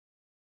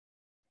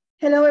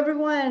Hello,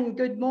 everyone.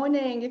 Good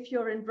morning if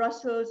you're in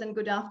Brussels, and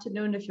good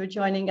afternoon if you're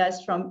joining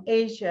us from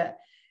Asia.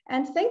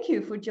 And thank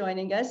you for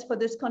joining us for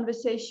this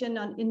conversation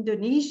on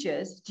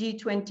Indonesia's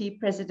G20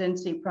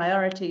 presidency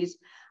priorities.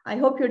 I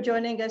hope you're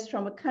joining us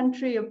from a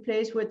country or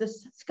place where the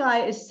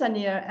sky is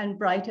sunnier and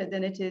brighter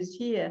than it is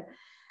here.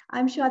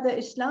 I'm Shada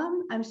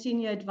Islam. I'm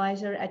Senior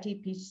Advisor at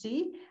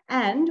EPC,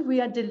 and we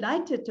are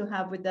delighted to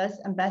have with us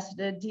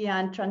Ambassador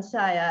Dian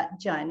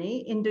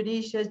Djani,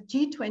 Indonesia's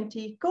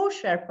G20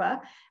 Co-Sherpa,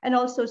 and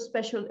also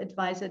Special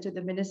Advisor to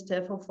the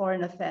Minister for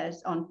Foreign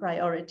Affairs on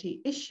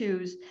priority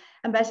issues.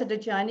 Ambassador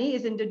Djani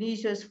is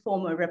Indonesia's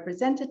former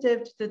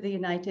representative to the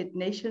United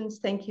Nations.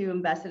 Thank you,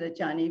 Ambassador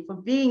Djani, for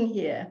being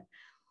here.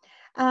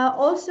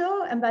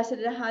 Also,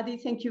 Ambassador Hadi,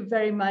 thank you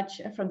very much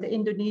from the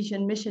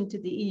Indonesian mission to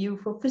the EU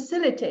for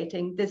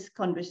facilitating this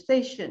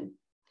conversation.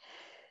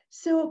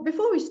 So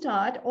before we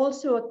start,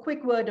 also a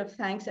quick word of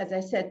thanks, as I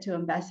said, to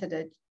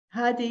Ambassador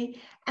Hadi.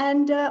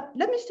 And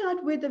let me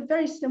start with a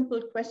very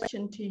simple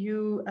question to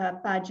you,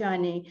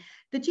 Djani.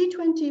 The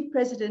G20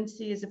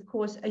 presidency is, of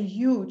course, a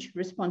huge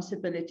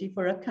responsibility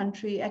for a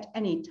country at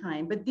any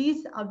time, but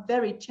these are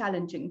very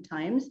challenging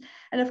times.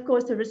 And of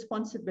course, the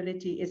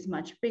responsibility is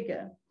much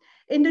bigger.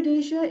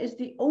 Indonesia is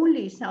the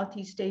only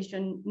Southeast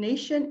Asian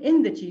nation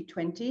in the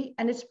G20,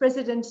 and its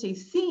presidency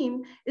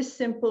theme is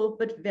simple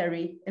but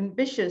very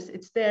ambitious.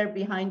 It's there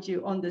behind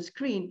you on the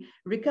screen.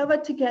 Recover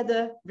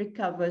together,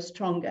 recover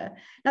stronger.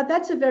 Now,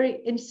 that's a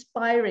very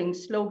inspiring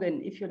slogan,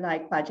 if you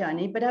like,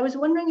 Djani, but I was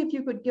wondering if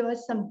you could give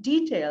us some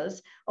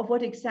details of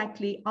what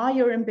exactly are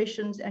your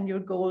ambitions and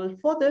your goal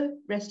for the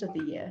rest of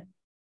the year.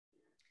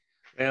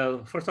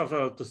 Well, first of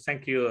all, to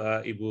thank you,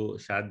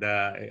 Ibu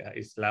Shada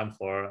Islam,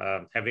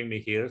 for having me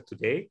here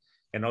today,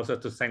 and also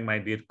to thank my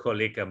dear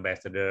colleague,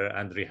 Ambassador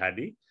Andre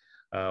Hadi,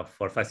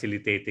 for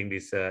facilitating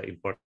this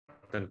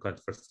important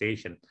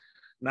conversation.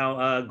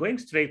 Now, going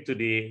straight to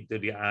the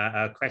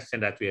question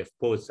that we have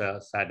posed,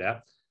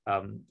 Shada,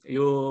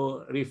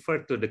 you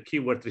referred to the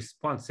keyword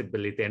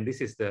responsibility, and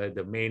this is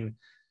the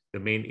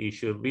main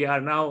issue. We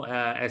are now,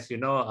 as you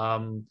know,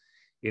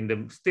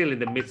 still in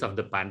the midst of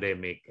the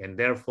pandemic, and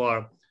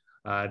therefore,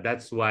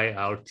 that's why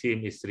our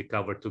team is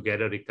recover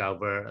together,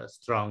 recover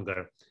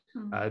stronger.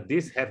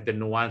 This have the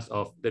nuance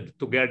of the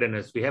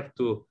togetherness. We have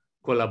to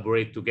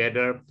collaborate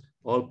together,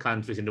 all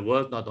countries in the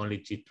world, not only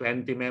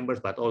G20 members,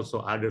 but also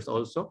others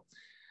also.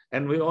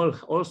 And we all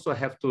also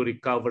have to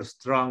recover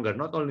stronger,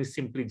 not only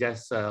simply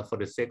just for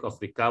the sake of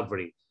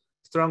recovery.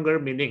 Stronger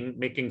meaning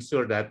making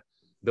sure that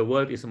the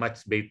world is a much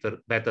better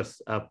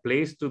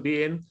place to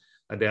be in.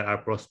 There are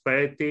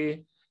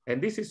prosperity. And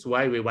this is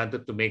why we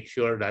wanted to make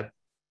sure that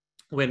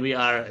when we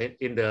are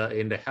in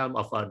the helm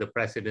of the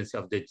presidency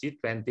of the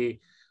G20,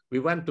 we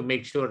want to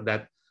make sure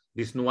that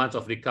this nuance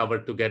of recover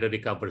together,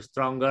 recover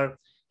stronger,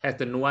 has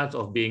the nuance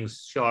of being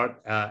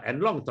short and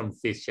long-term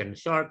vision.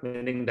 Short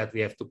meaning that we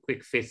have to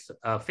quick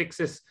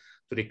fixes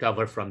to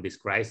recover from this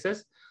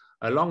crisis.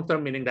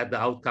 Long-term meaning that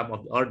the outcome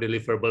of our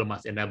deliverable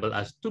must enable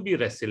us to be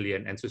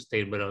resilient and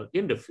sustainable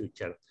in the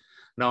future.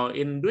 Now,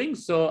 in doing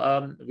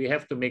so, we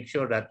have to make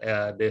sure that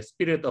the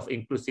spirit of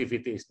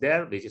inclusivity is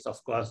there, which is,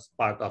 of course,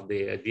 part of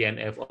the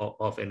DNA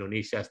of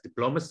Indonesia's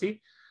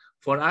diplomacy.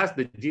 For us,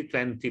 the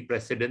G20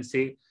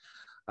 presidency,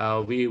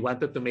 we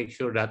wanted to make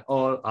sure that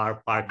all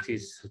are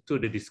parties to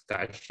the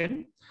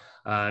discussion,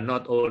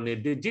 not only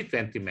the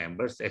G20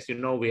 members. As you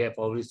know, we have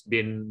always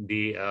been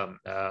the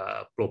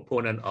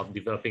proponent of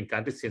developing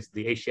countries since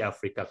the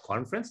Asia-Africa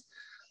conference.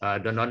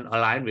 The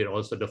non-aligned, we're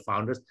also the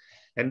founders.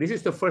 And this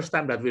is the first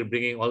time that we're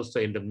bringing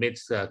also in the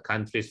midst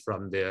countries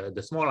from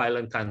the small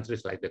island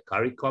countries like the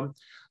CARICOM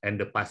and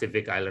the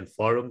Pacific Island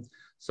Forum.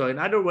 So in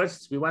other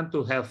words, we want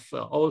to have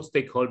all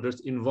stakeholders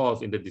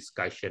involved in the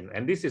discussion.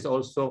 And this is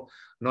also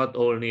not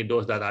only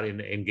those that are in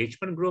the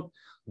engagement group,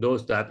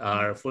 those that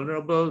are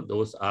vulnerable,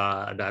 those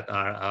that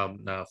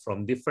are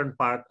from different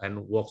parts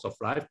and walks of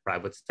life,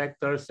 private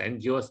sectors,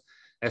 NGOs,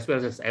 as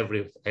well as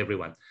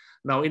everyone.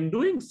 Now, in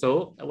doing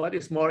so, what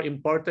is more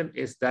important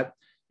is that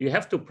you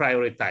have to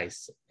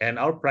prioritize. And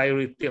our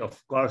priority, of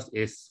course,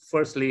 is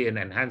firstly in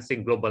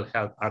enhancing global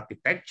health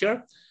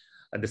architecture.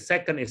 And the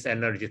second is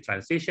energy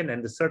transition.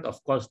 And the third,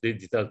 of course,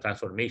 digital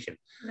transformation.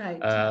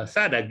 Right.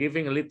 Sada,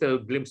 giving a little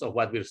glimpse of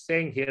what we're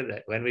saying here,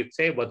 that when we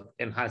say about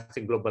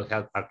enhancing global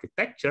health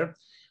architecture,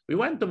 we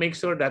want to make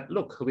sure that,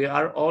 look, we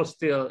are all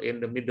still in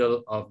the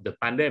middle of the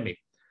pandemic.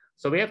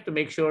 So we have to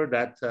make sure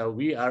that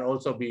we are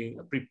also being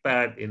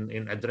prepared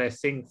in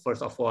addressing,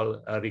 first of all,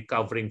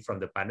 recovering from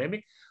the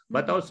pandemic,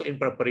 but also in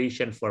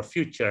preparation for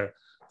future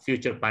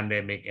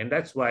pandemic. And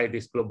that's why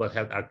this global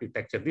health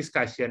architecture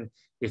discussion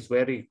is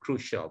very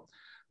crucial.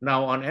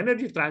 Now, on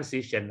energy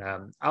transition,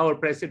 our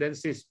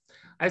presidencies,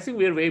 I think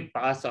we're way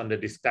past on the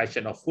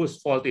discussion of whose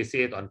fault is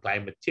it on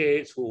climate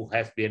change, who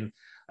has been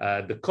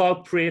the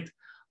culprit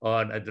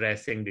on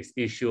addressing this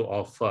issue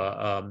of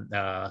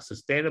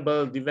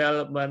sustainable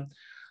development.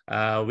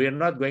 We're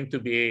not going to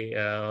be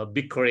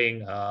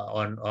bickering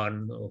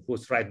on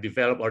who's right,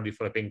 developed or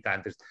developing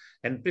countries.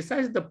 And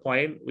precisely the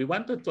point, we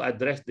wanted to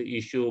address the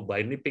issue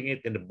by nipping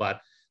it in the bud,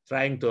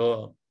 trying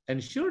to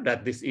ensure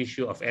that this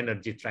issue of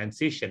energy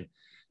transition,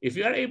 if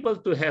you are able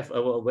to have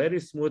a very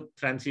smooth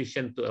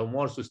transition to a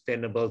more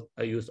sustainable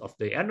use of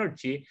the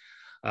energy,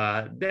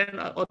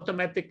 then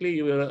automatically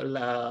you will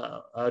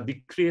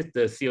decrease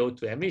the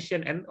CO2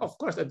 emission, and of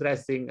course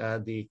addressing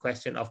the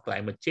question of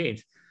climate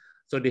change.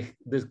 So the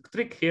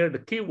trick here, the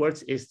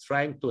keywords is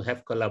trying to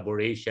have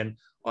collaboration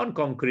on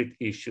concrete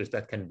issues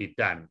that can be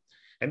done.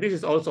 And this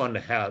is also on the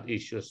health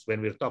issues.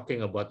 When we're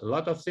talking about a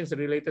lot of things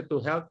related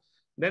to health,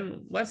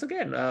 then once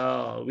again,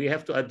 we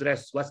have to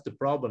address what's the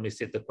problem.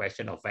 Is it the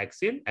question of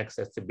vaccine,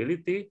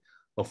 accessibility,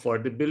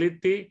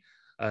 affordability,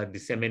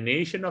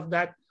 dissemination of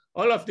that?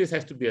 All of this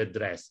has to be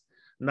addressed.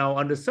 Now,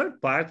 on the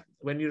third part,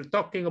 when you're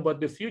talking about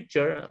the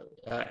future,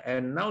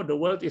 and now the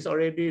world is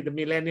already the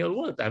millennial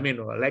world. I mean,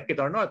 like it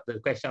or not, the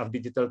question of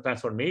digital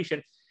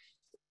transformation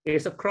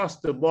is across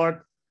the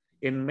board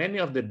in many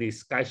of the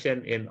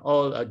discussion in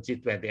all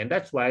G20. And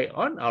that's why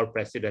on our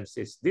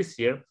presidencies this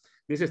year,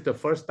 this is the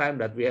first time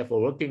that we have a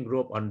working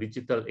group on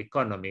digital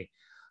economy,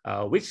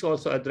 which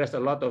also address a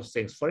lot of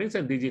things. For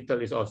instance,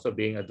 digital is also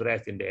being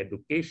addressed in the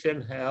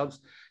education, health,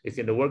 it's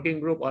in the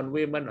working group on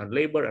women, on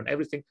labor, and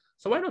everything.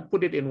 So why not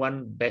put it in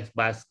one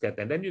basket,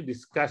 and then you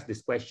discuss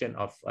this question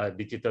of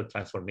digital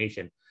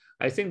transformation.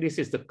 I think this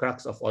is the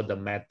crux of all the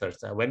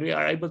matters. When we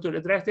are able to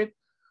address it,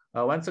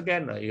 once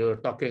again, you're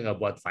talking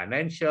about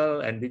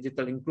financial and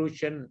digital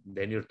inclusion,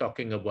 then you're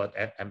talking about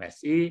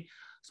MSE,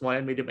 small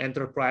and medium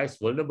enterprise,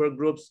 vulnerable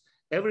groups,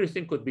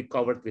 everything could be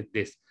covered with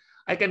this.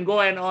 I can go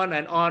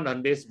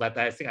on this, but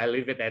I think I'll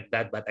leave it at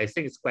that. But I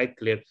think it's quite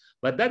clear.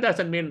 But that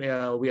doesn't mean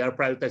we are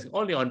prioritizing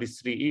only on these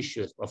three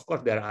issues. Of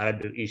course, there are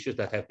other issues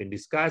that have been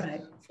discussed,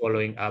 right,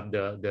 following up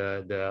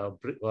the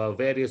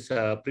various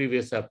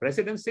previous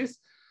presidencies.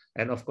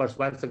 And of course,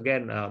 once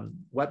again,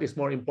 what is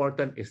more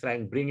important is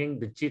bringing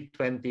the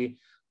G20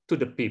 to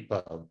the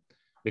people.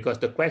 Because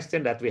the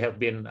question that we have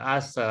been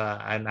asked,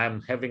 and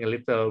I'm having a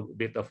little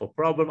bit of a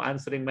problem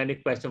answering many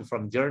questions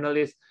from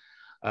journalists,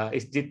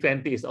 is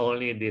G20 is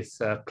only this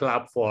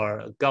club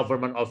for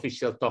government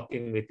officials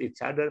talking with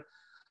each other.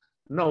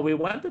 No, we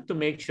wanted to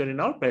make sure in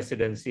our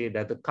presidency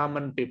that the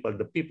common people,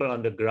 the people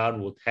on the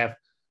ground, would have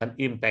an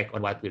impact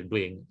on what we're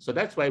doing. So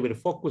that's why we're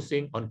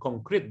focusing on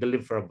concrete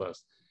deliverables.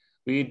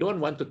 We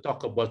don't want to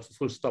talk about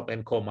full stop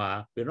and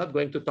comma. We're not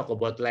going to talk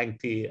about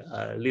lengthy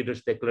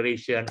leaders'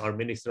 declaration or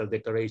ministerial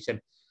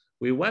declaration.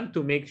 We want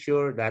to make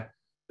sure that,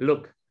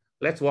 look,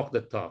 let's walk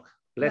the talk.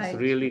 Let's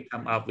really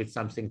come up with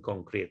something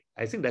concrete.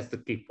 I think that's the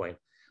key point.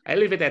 I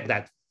leave it at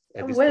that.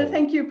 Well,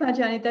 thank you,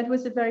 Djani. That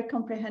was a very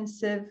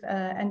comprehensive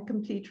and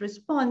complete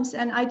response.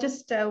 And I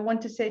just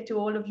want to say to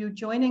all of you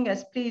joining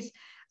us, please,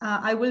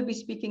 I will be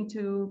speaking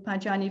to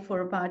Djani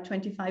for about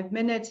 25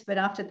 minutes, but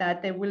after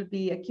that, there will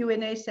be a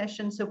Q&A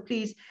session. So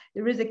please,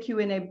 there is a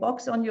Q&A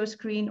box on your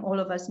screen. All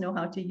of us know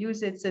how to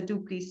use it. So do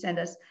please send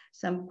us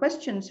some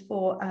questions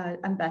for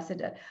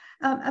Ambassador.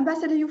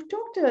 Ambassador, you've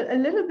talked a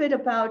little bit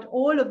about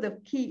all of the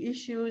key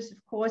issues.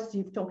 Of course,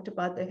 you've talked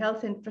about the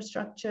health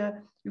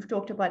infrastructure, you've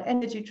talked about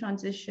energy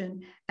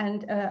transition,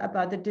 and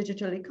about the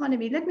digital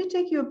economy. Let me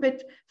take you a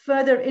bit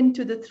further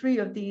into the three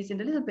of these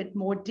in a little bit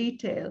more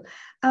detail.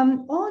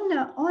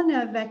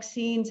 On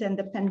vaccines and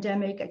the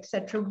pandemic,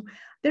 etc.,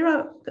 there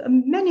are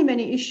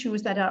many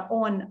issues that are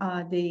on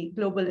the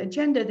global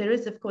agenda. There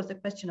is, of course, the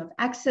question of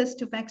access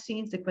to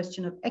vaccines, the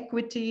question of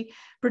equity,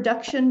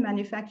 production,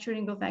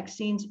 manufacturing of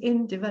vaccines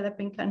in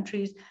developing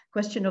countries,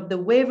 question of the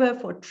waiver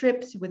for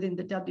TRIPS within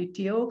the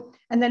WTO,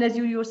 and then, as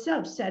you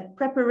yourself said,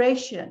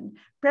 preparedness,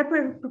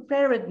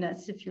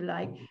 if you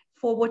like,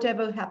 for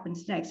whatever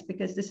happens next,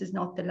 because this is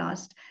not the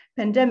last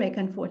pandemic,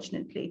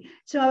 unfortunately.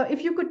 So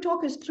if you could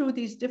talk us through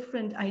these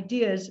different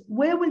ideas,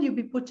 where will you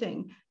be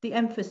putting the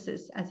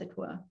emphasis, as it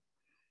were?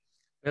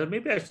 Well,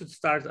 maybe I should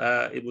start,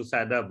 Ibu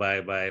Shada,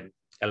 by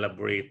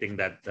elaborating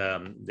that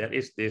there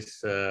is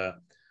this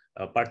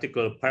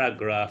particular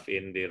paragraph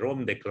in the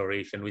Rome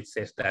Declaration, which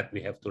says that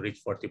we have to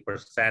reach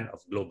 40% of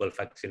global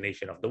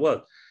vaccination of the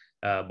world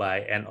by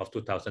end of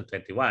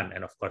 2021,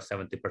 and of course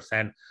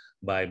 70%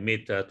 by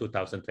mid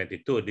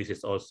 2022. This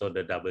is also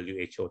the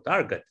WHO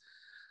target.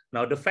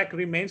 Now the fact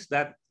remains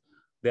that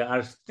there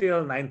are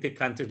still 90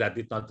 countries that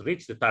did not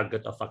reach the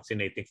target of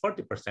vaccinating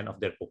 40% of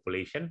their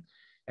population,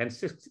 and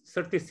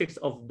 36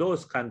 of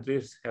those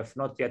countries have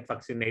not yet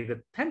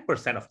vaccinated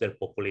 10% of their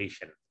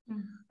population.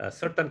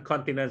 Certain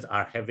continents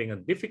are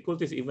having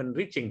difficulties even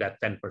reaching that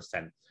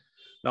 10%.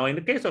 Now in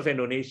the case of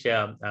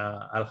Indonesia,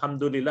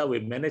 Alhamdulillah, we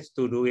managed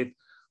to do it.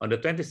 On the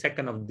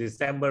 22nd of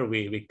December,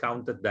 we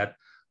counted that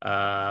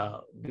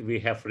we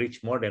have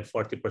reached more than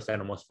 40%,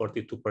 almost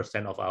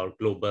 42% of our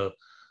global,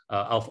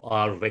 of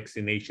our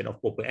vaccination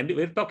of population. And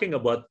we're talking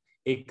about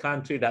a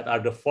country that are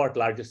the fourth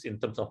largest in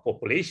terms of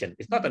population.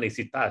 It's not an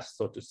easy task,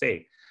 so to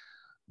say.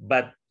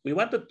 But we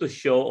wanted to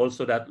show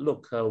also that,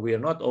 look, we are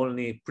not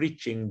only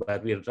preaching,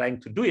 but we are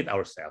trying to do it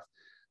ourselves.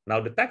 Now,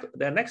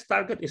 the next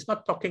target is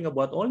not talking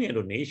about only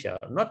Indonesia,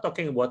 not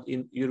talking about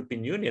in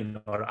European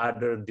Union or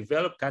other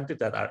developed countries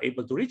that are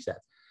able to reach that.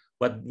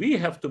 But we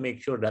have to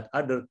make sure that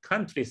other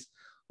countries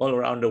all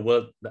around the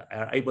world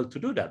are able to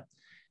do that.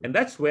 And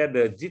that's where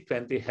the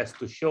G20 has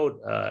to show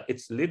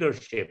its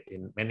leadership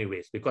in many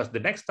ways, because the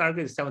next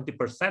target is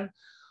 70%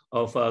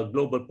 of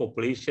global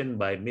population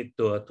by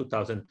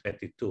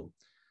mid-2022.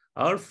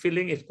 Our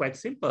feeling is quite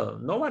simple.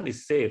 No one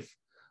is safe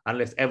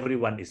unless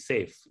everyone is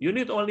safe. You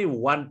need only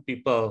one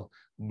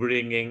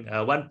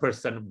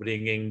person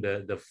bringing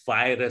the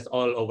virus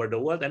all over the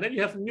world, and then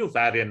you have a new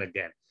variant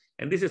again.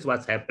 And this is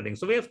what's happening.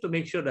 So we have to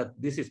make sure that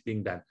this is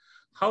being done.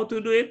 How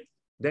to do it?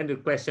 Then the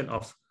question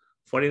of,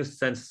 for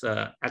instance,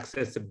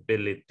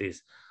 accessibilities.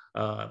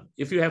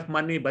 If you have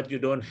money, but you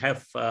don't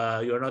have,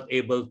 you're not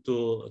able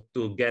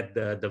to get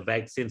the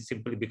vaccine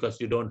simply because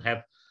you don't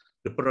have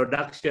the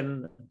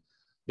production.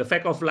 The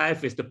fact of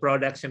life is the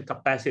production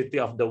capacity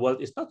of the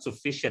world is not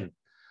sufficient.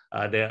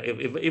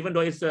 Even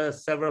though it's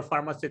several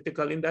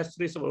pharmaceutical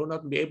industries, will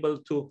not be able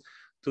to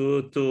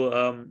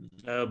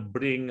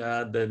bring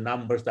the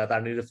numbers that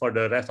are needed for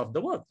the rest of the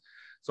world.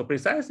 So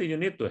precisely, you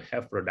need to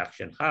have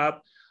production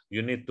hub.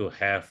 You need to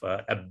have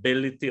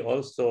ability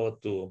also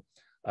to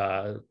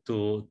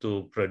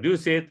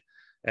produce it,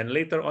 and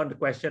later on the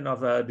question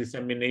of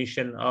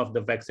dissemination of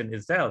the vaccine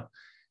itself.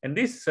 And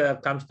this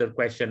comes to the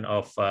question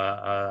of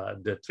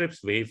the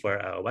TRIPS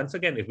waiver. Once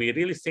again, if we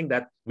really think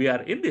that we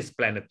are in this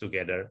planet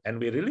together, and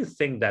we really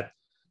think that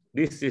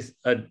this is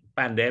a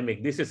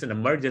pandemic, this is an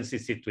emergency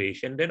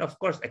situation, then of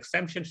course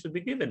exemption should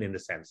be given in the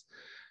sense.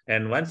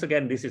 And once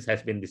again, this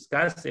has been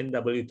discussed in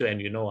WTO,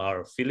 and you know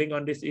our feeling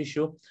on this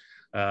issue.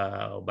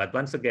 But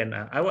once again,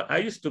 I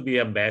used to be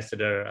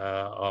ambassador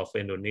of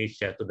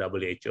Indonesia to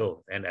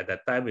WHO, and at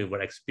that time we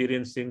were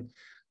experiencing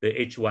the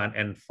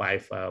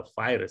H1N5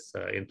 virus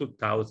in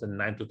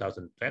 2009,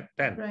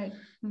 2010. Right.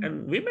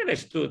 And we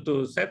managed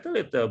to settle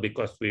it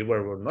because we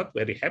were not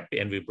very happy,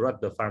 and we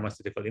brought the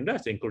pharmaceutical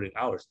industry, including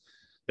ours.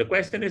 The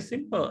question is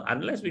simple: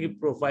 unless we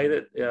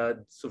provided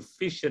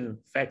sufficient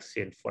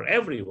vaccine for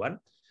everyone,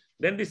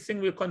 then this thing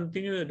will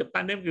continue. The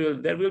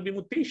pandemic there will be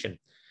mutation.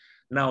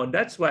 Now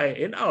that's why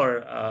in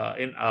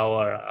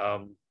our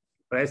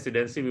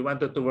presidency, we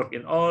wanted to work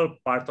in all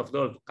parts of the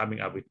world,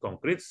 coming up with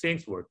concrete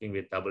things, working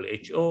with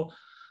WHO.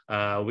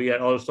 We are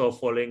also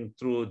following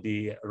through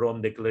the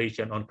Rome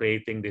Declaration on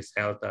creating this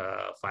health,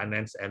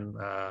 finance, and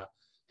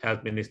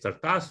health minister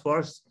task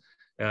force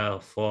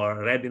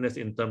for readiness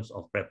in terms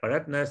of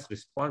preparedness,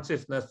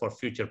 responsiveness for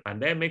future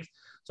pandemics.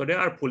 So there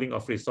are pooling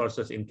of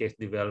resources in case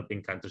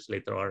developing countries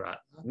later are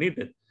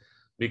needed,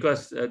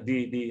 because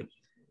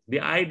the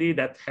idea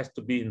that has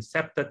to be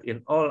incepted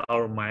in all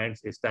our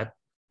minds is that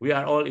we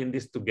are all in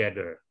this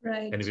together.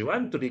 Right. And if we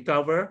want to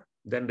recover,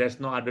 then there's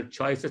no other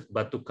choices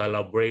but to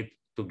collaborate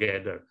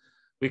together.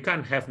 We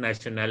can't have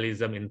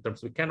nationalism in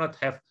terms, we cannot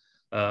have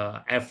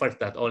efforts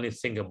that only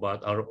think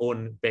about our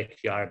own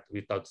backyard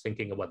without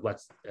thinking about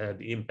what's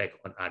the impact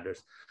on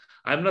others.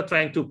 I'm not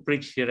trying to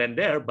preach here and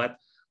there, but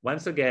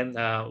once again,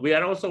 we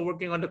are also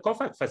working on the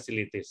COVAX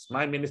facilities.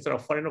 My Minister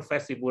of Foreign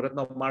Affairs, Ibu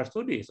Retno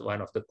Marsudi, is one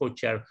of the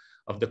co-chair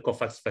of the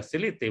COVAX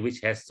facility, which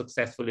has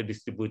successfully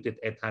distributed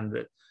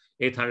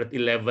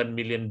 811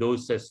 million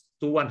doses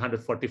to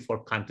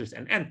 144 countries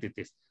and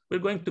entities. We're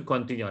going to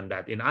continue on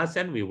that. In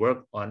ASEAN, we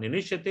work on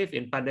initiative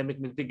in pandemic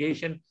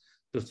mitigation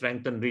to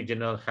strengthen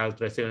regional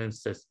health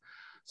resiliences.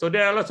 So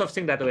there are lots of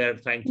things that we are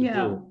trying to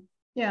do.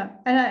 Yeah,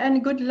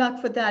 and good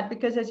luck for that,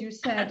 because as you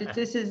said,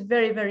 this is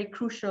very, very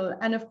crucial.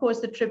 And of course,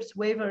 the TRIPS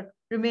waiver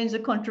remains a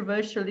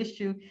controversial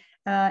issue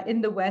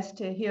in the West,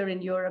 here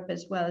in Europe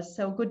as well.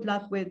 So good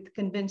luck with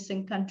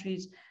convincing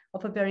countries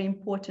of a very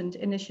important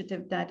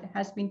initiative that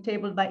has been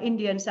tabled by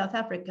India and South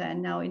Africa,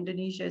 and now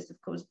Indonesia is,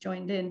 of course,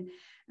 joined in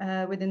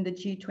within the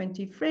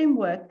G20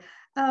 framework.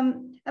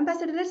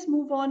 Ambassador, let's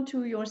move on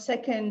to your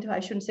second, I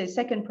shouldn't say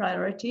second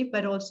priority,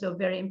 but also a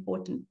very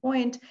important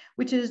point,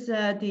 which is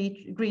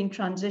the green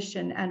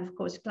transition and, of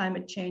course,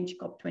 climate change,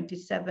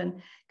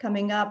 COP27,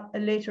 coming up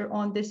later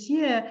on this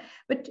year.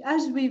 But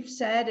as we've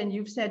said, and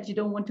you've said you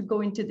don't want to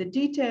go into the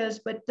details,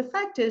 but the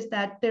fact is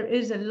that there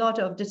is a lot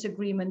of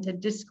disagreement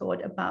and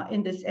discord about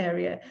in this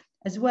area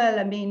as well.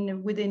 I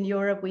mean, within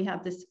Europe, we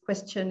have this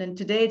question, and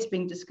today it's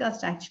being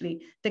discussed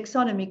actually,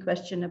 taxonomy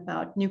question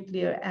about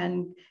nuclear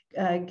and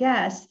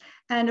gas.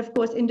 And of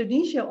course,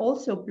 Indonesia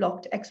also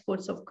blocked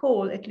exports of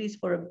coal, at least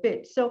for a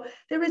bit. So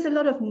there is a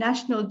lot of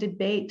national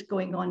debate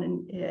going on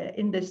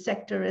in this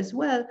sector as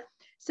well.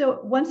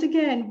 So once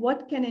again,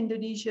 what can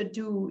Indonesia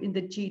do in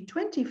the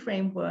G20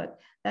 framework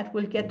that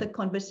will get the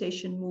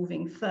conversation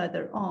moving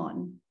further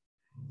on?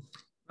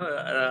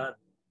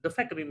 The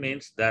fact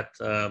remains that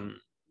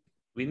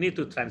we need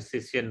to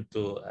transition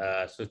to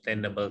a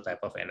sustainable type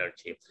of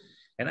energy.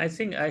 And I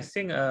think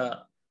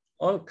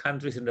all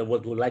countries in the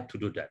world would like to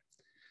do that.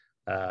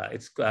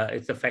 It's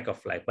a fact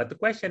of life. But the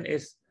question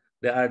is,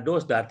 there are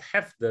those that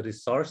have the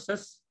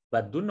resources,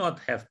 but do not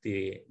have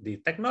the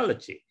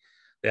technology.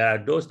 There are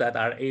those that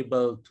are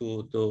able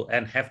to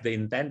and have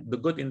the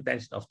good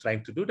intention of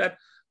trying to do that,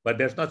 but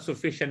there's not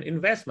sufficient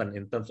investment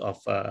in terms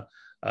of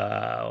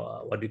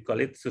what do you call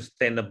it,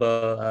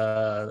 sustainable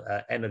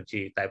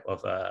energy type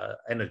of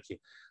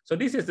energy. So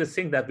this is the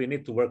thing that we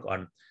need to work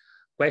on.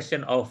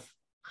 Question of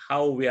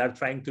how we are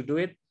trying to do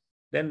it.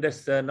 then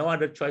there's no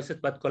other choices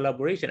but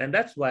collaboration. And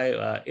that's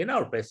why in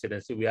our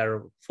presidency, we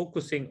are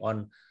focusing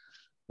on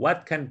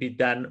what can be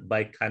done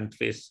by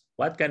countries,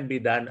 what can be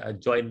done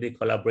jointly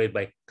collaborate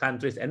by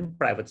countries and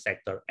private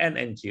sector and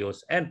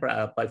NGOs and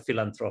by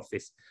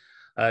philanthropists.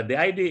 The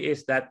idea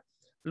is that,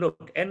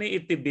 look, any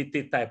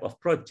itty-bitty type of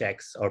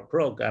projects or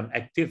program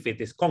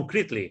activities,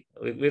 concretely,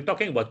 we're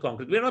talking about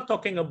concrete, we're not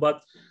talking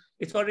about,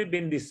 it's already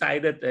been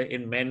decided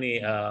in many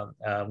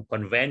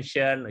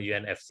convention,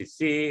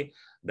 UNFCCC,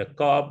 the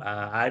COP,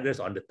 others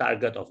on the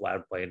target of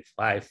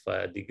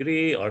 1.5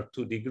 degree or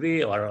 2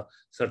 degree or a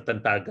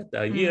certain target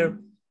a year.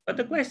 But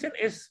the question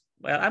is,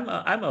 well,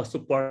 I'm a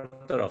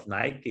supporter of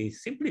Nike.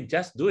 Simply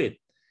just do it.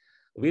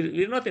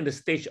 We're not in the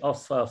stage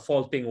of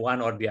faulting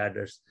one or the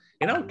others.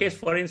 In our case,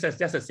 for instance,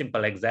 just a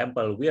simple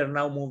example, we are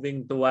now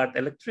moving toward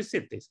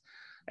electricity.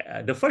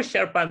 The first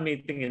Sherpa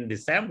meeting in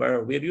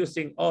December, we're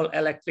using all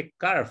electric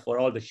car for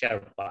all the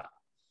Sherpa.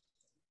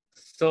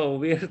 So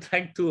we're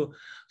trying to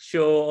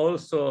show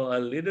also a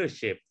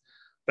leadership.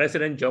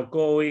 President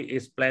Jokowi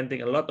is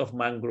planting a lot of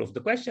mangrove.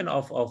 The question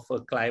of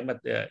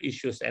climate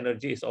issues,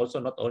 energy is also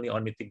not only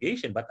on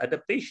mitigation, but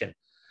adaptation.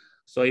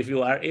 So if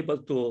you are able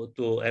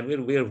to and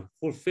we're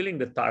fulfilling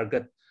the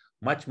target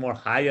much more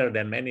higher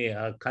than many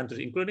countries,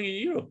 including in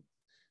Europe.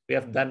 We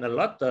have done a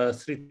lot,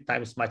 3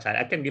 times much higher.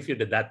 I can give you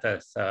the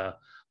data,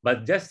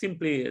 but just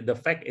simply the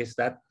fact is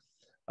that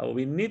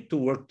we need to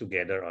work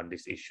together on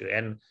this issue.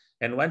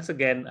 And once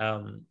again,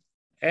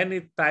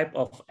 any type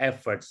of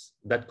efforts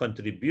that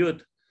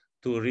contribute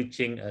to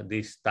reaching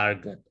this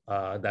target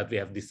that we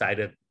have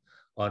decided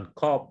on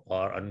COP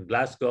or on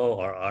Glasgow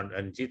or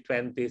on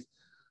G20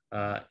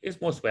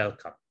 is most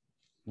welcome.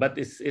 But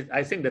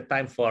I think the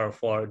time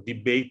for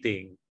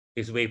debating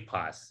is way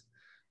past,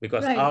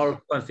 because our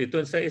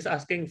constituency is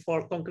asking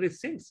for concrete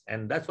things,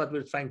 and that's what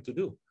we're trying to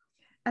do.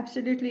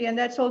 Absolutely, and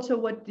that's also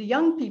what the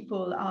young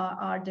people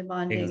are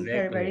demanding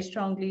very, very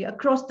strongly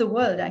across the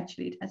world,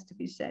 actually, it has to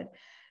be said.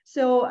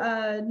 So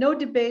no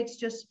debates,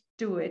 just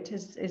do it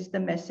is the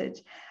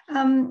message.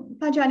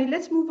 Djani,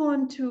 let's move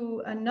on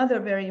to another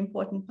very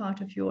important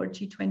part of your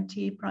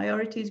G20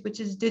 priorities,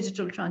 which is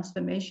digital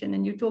transformation.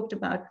 And you talked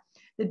about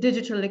the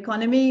digital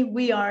economy.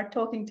 We are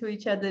talking to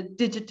each other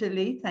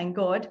digitally, thank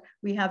God.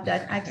 We have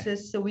that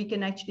access so we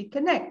can actually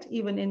connect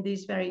even in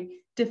these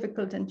very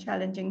difficult and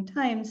challenging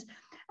times.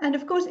 And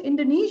of course,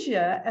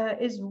 Indonesia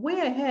is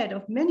way ahead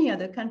of many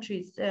other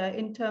countries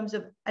in terms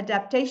of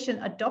adaptation,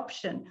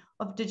 adoption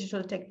of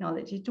digital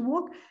technology.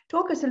 To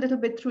talk us a little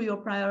bit through your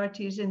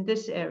priorities in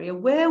this area.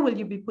 Where will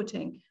you be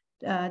putting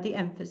the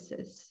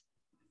emphasis?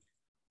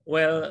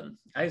 Well,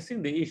 I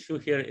think the issue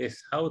here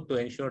is how to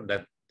ensure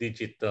that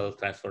digital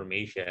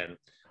transformation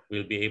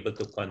will be able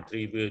to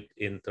contribute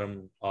in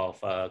terms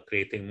of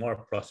creating more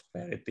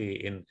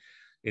prosperity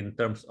in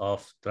terms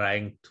of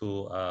trying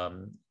to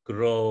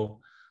grow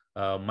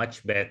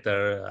much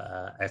better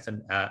as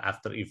an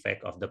after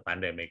effect of the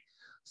pandemic.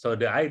 So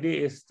the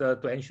idea is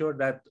to ensure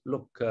that,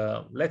 look,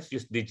 let's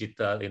use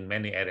digital in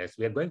many areas.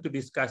 We are going to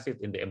discuss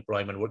it in the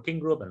employment working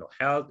group and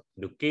health,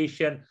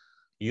 education,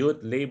 youth,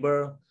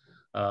 labor,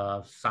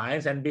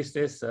 science and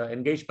business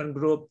engagement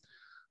group.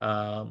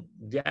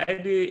 The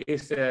idea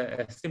is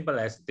as simple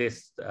as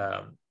this.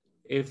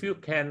 If you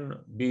can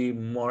be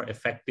more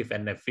effective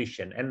and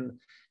efficient,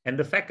 and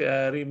the fact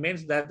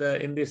remains that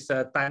in this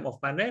time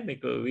of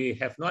pandemic, we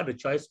have no other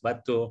choice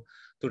but to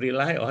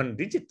rely on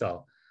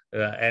digital.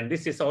 And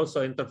this is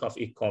also in terms of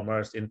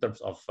e-commerce, in terms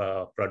of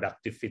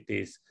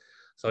productivities.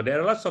 So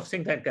there are lots of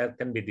things that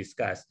can be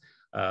discussed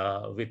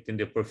within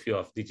the purview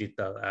of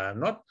digital,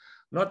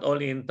 not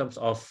only in terms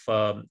of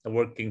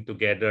working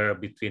together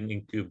between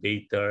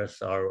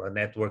incubators or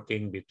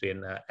networking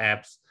between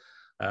apps,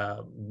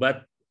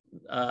 but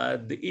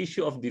the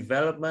issue of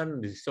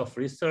development, the issue of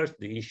research,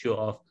 the issue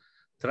of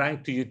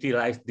trying to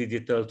utilize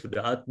digital to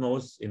the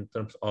utmost in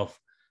terms of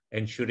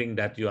ensuring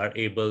that you are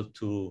able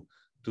to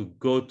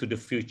go to the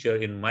future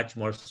in much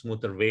more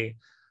smoother way.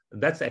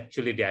 That's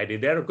actually the idea.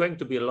 There are going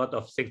to be a lot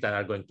of things that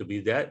are going to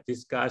be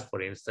discussed.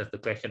 For instance, the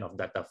question of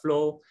data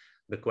flow,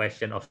 the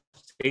question of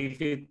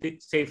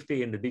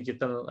safety in the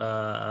digital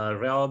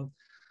realm,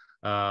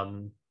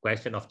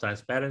 question of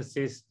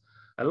transparencies.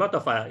 A lot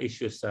of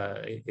issues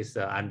is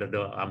under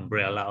the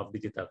umbrella of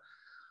digital.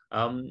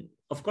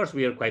 Of course,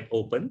 we are quite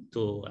open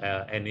to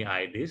any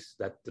ideas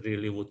that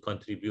really would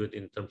contribute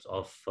in terms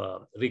of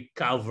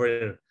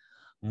recover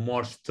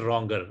more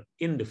stronger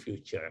in the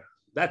future.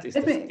 That is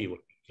the keyword.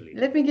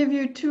 Let me give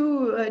you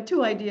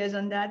two ideas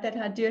on that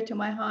are dear to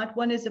my heart.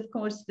 One is, of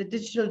course, the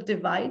digital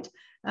divide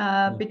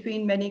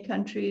between many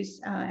countries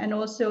and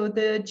also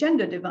the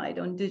gender divide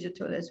on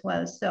digital as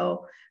well.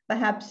 So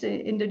perhaps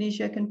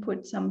Indonesia can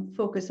put some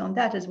focus on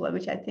that as well,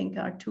 which I think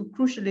are two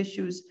crucial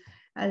issues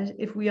as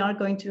if we are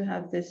going to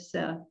have this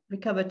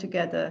recover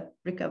together,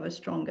 recover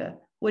stronger.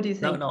 What do you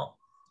think? No.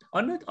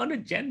 On the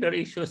gender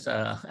issues,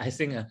 I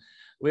think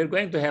we're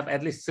going to have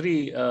at least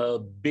 3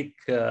 big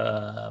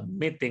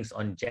meetings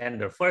on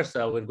gender. First,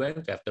 we're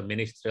going to have the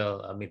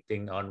ministerial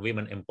meeting on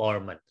women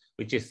empowerment,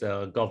 which is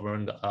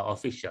government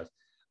officials.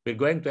 we're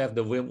going to have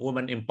the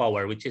Women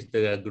Empower, which is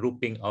the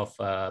grouping of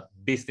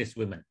business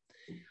women.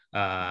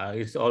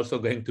 It's also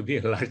going to be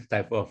a large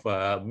type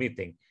of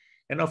meeting.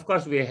 And of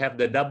course, we have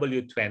the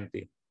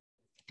W20.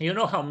 You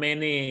know how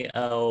many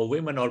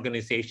women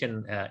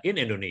organizations in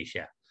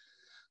Indonesia?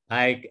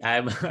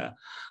 I'm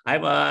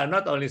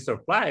not only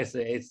surprised,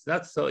 it's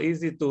not so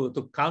easy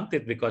to count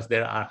it because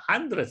there are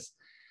hundreds.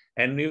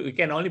 And we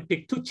can only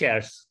pick two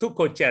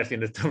co-chairs in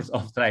the terms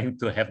of trying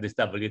to have this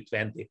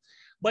W20.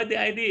 But the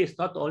idea is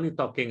not only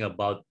talking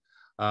about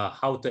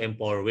how to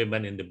empower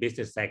women in the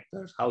business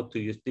sectors, how to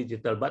use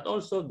digital, but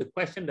also the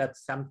question that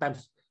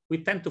sometimes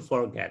we tend to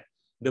forget,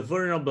 the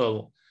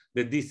vulnerable,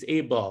 the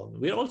disabled.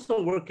 We're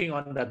also working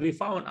on that. We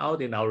found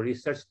out in our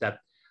research that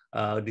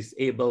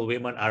disabled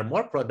women are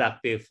more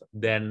productive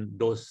than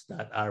those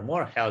that are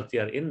more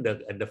healthier in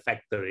the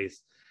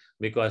factories,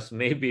 because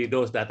maybe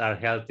those that are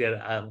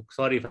healthier, I'm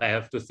sorry if I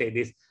have to say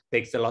this,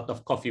 takes a lot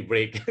of coffee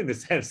break in a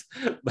sense,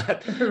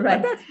 but,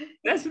 right. but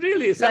that's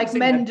really something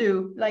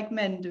like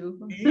men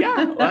do.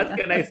 Yeah, what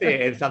can I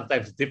say? And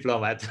sometimes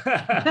diplomat.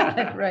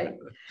 right.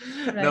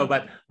 No,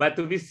 but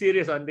to be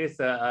serious on this,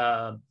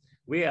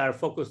 we are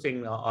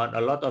focusing on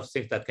a lot of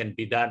things that can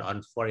be done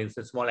on, for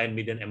instance, small and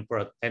medium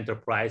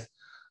enterprise,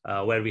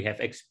 where we have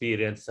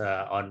experience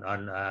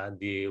on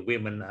the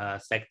women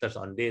sectors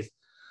on this.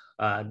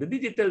 The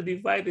digital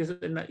divide is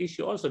an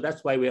issue also.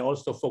 That's why we're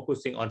also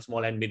focusing on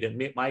small and medium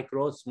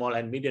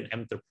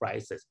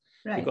enterprises,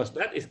 right, because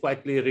that is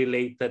quietly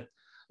related.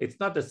 It's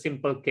not a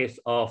simple case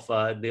of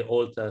the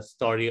old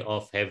story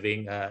of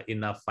having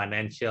enough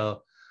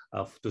financial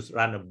to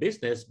run a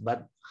business,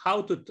 but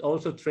how to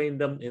also train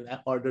them in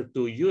order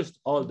to use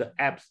all the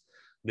apps,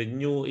 the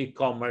new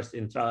e-commerce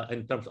in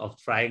terms of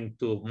trying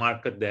to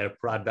market their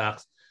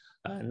products.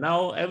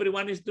 Now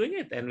everyone is doing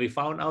it, and we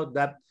found out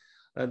that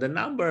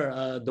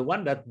the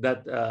one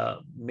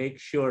that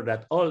makes sure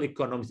that all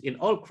economies in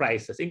all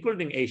crises,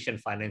 including Asian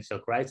financial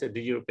crisis,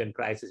 the European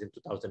crisis in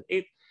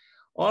 2008,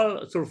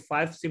 all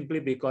survive simply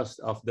because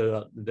of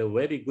the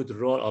very good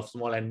role of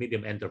small and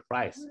medium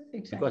enterprise,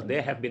 exactly, because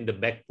they have been the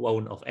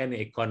backbone of any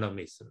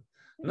economies,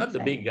 not exactly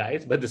the big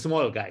guys, but the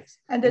small guys.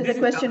 And there's the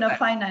question of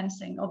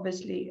financing,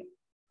 obviously.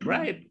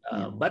 Right,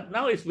 but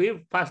now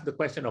we've passed the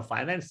question of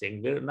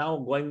financing, we're now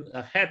going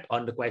ahead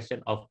on the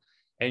question of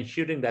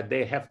ensuring that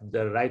they have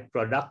the right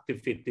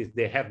productivity,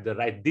 they have the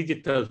right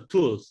digital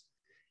tools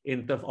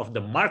in terms of the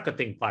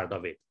marketing part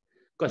of it.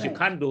 Because right, you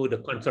can't do the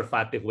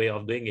conservative way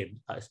of doing it,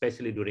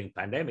 especially during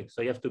pandemic.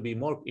 So you have to be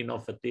more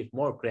innovative,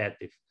 more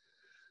creative.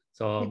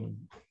 So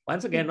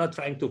once again, not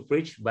trying to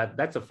preach, but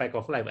that's a fact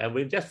of life. And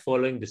we're just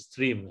following the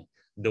stream,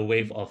 the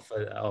wave of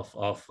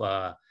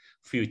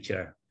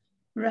future.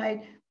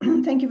 Right.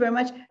 Thank you very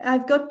much.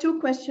 I've got two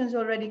questions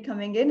already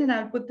coming in, and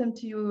I'll put them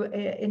to you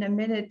in a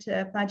minute,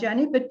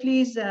 Djani. But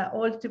please,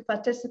 all to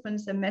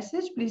participants, a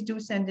message. Please do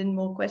send in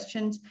more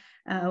questions.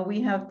 We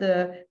have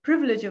the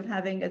privilege of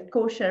having a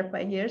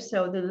Co-Sherpa here,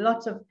 so there are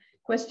lots of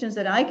questions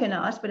that I can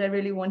ask, but I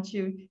really want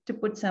you to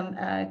put some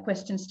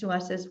questions to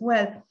us as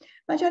well.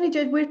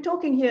 Djani, we're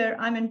talking here,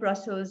 I'm in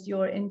Brussels,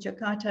 you're in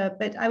Jakarta,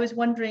 but I was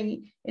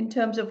wondering in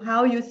terms of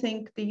how you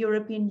think the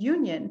European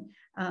Union,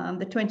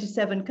 the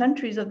 27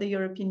 countries of the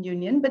European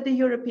Union, but the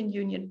European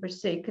Union per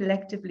se,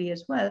 collectively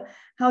as well,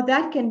 how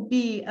that can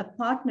be a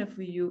partner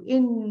for you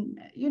in,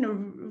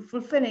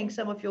 fulfilling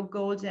some of your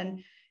goals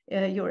and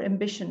your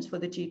ambitions for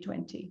the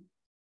G20.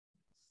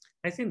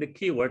 I think the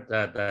key word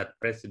that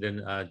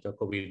President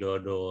Joko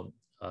Widodo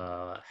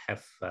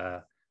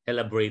have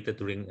elaborated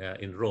during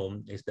in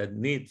Rome is the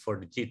need for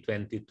the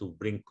G20 to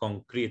bring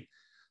concrete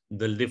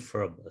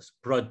deliverables,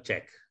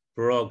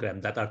 program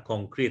that are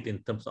concrete in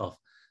terms of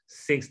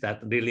things that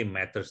really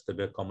matters to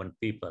the common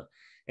people.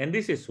 And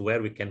this is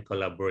where we can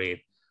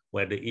collaborate,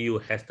 where the EU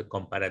has the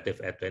comparative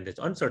advantage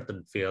on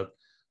certain field,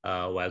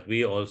 while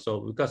we also,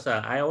 because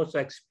I also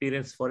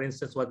experienced, for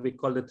instance, what we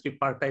call the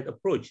tripartite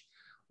approach,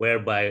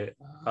 whereby,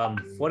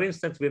 for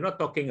instance, we're not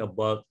talking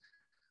about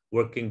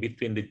working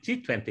between the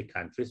G20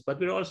 countries, but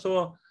we're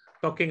also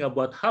talking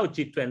about how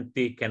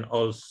G20 can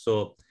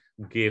also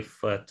give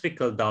a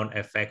trickle-down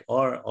effect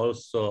or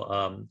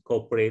also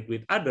cooperate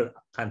with other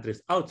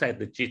countries outside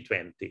the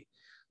G20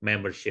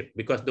 membership,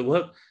 because the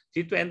world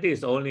G20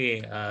 is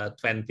only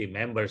 20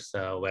 members,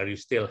 where you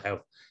still have,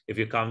 if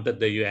you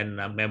counted the UN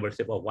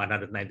membership of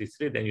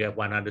 193, then you have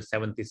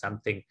 170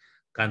 something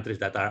countries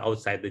that are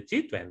outside the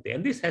G20,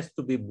 and this has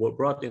to be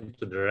brought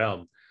into the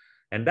realm.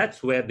 And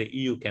that's where the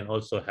EU can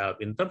also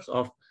help in terms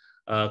of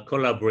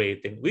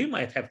collaborating. We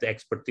might have the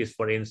expertise,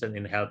 for instance,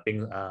 in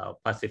helping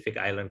Pacific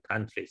Island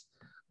countries,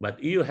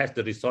 but EU has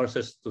the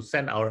resources to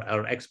send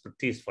our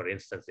expertise, for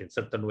instance, in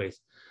certain ways.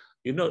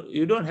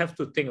 You don't have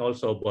to think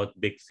also about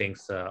big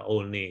things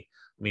only,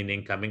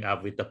 meaning coming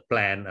up with a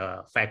plan,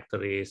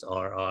 factories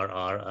or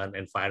an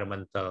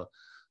environmental,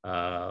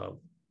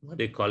 what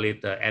do you call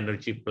it,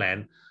 energy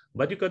plan.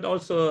 But you could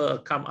also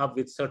come up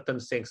with certain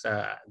things.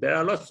 There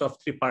are lots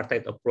of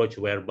tripartite approach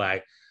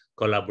whereby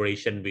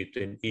collaboration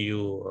between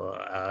EU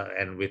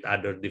and with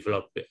other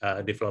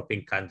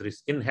developing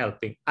countries in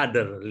helping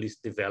other least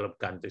developed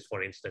countries,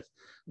 for instance.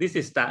 This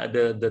is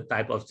the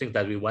type of thing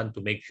that we want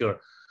to make sure.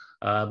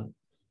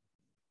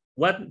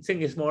 One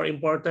thing is more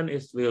important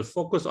is we'll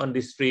focus on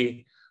these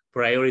three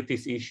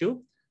priorities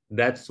issue.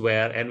 That's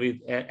where, and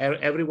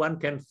everyone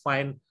can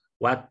find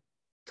what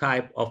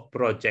type of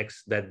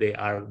projects that they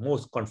are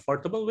most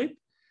comfortable with,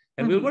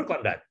 and we'll work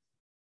on that.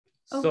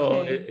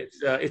 So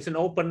it's an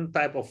open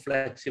type of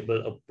flexible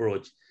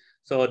approach.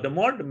 So the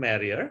more the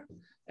merrier,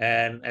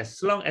 and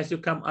as long as you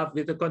come up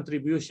with a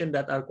contribution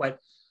that are quite,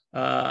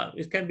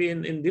 it can be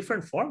in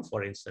different form,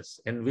 for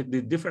instance, and with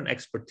the different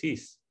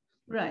expertise.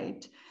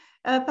 Right.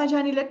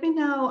 Djani, let me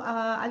now,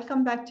 I'll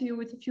come back to you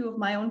with a few of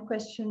my own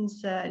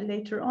questions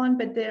later on,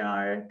 but there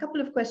are a couple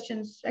of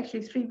questions,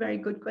 actually 3 very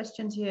good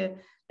questions here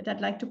that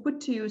I'd like to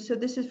put to you. So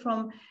this is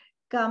from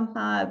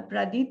Kampa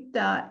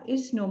Pradipta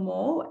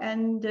Isnomo,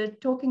 and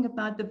talking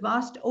about the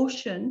vast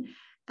ocean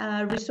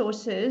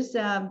resources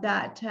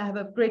that have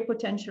a great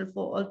potential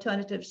for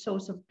alternative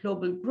source of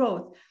global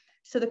growth.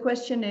 So the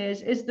question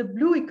is the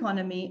blue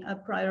economy a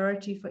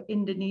priority for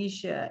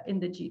Indonesia in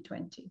the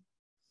G20?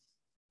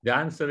 The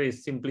answer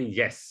is simply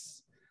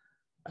yes,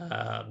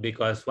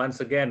 because once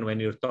again,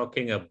 when you're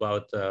talking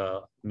about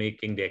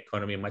making the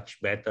economy much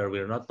better,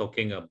 we're not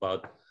talking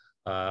about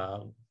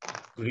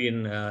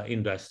green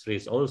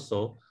industries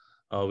also.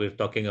 We're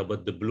talking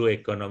about the blue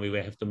economy.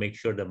 We have to make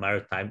sure the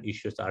maritime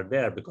issues are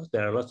there because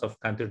there are lots of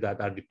countries that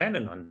are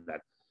dependent on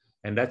that.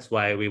 And that's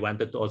why we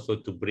wanted to also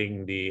to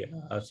bring the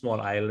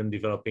small island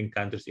developing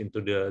countries into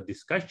the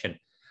discussion.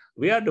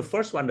 We are the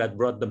first one that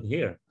brought them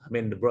here. I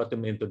mean, brought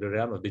them into the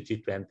realm of the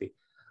G20.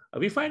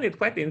 We find it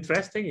quite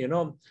interesting, you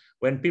know,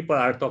 when people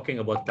are talking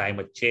about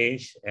climate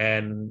change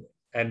and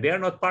they are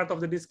not part of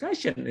the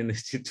discussion in the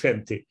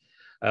G20.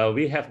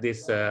 We have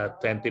this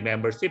 20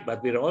 membership,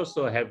 but we're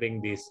also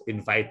having this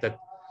invited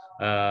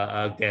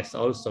guests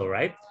also,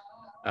 right?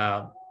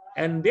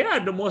 And they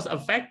are the most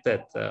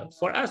affected.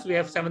 For us, we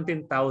have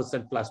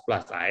 17,000 plus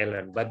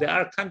island, but there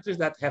are countries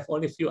that have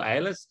only few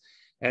islands,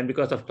 and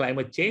because of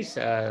climate change,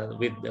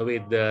 with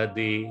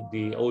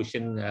the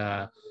ocean,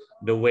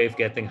 the wave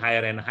getting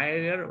higher and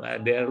higher,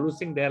 they are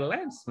losing their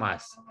land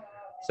mass.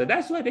 So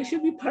that's why they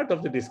should be part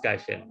of the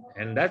discussion,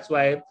 and that's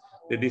why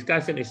the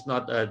discussion is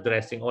not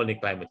addressing only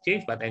climate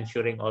change, but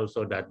ensuring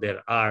also that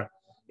there are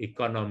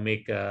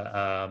economic,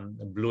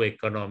 blue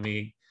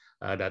economy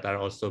that are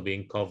also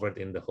being covered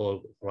in the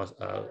whole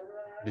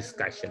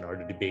discussion or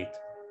the debate.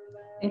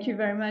 Thank you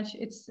very much.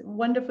 It's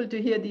wonderful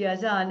to hear the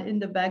azan in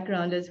the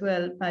background as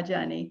well,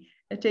 Djani.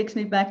 It takes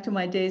me back to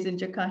my days in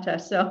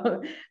Jakarta,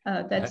 so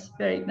that's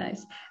very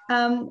nice.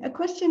 A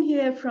question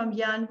here from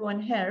Jan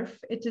von Herf.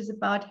 It is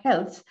about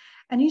health,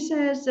 and he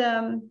says,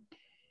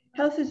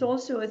 health is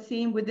also a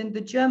theme within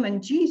the German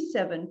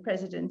G7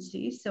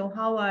 presidency. So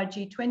how are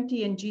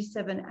G20 and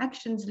G7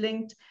 actions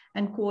linked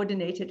and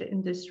coordinated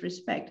in this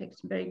respect?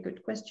 It's a very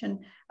good question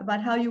about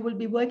how you will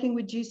be working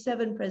with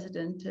G7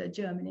 President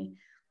Germany.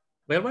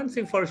 Well, one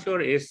thing for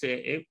sure is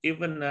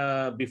even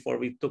before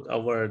we took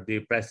over the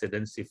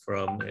presidency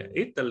from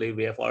Italy,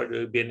 we have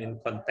already been in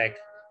contact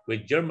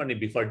with Germany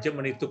before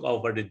Germany took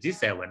over the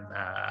G7.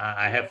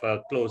 I have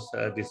a close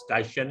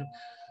discussion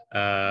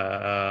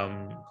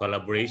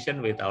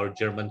collaboration with our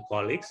German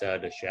colleagues,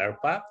 the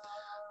Sherpa.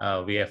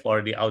 We have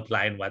already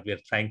outlined what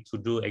we're trying to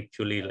do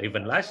actually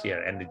even last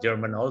year, and the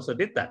German also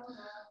did that.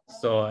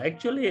 So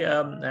actually,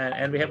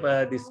 and we have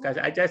a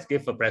discussion. I just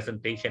gave a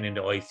presentation in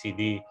the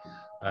OECD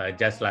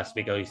just last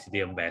week,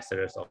 OECD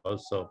ambassadors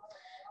also.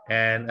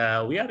 And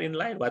we are in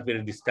line what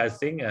we're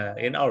discussing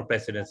in our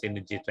presidency in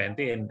the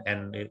G20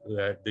 and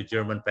the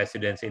German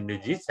presidency in the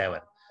G7.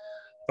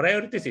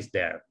 Priorities is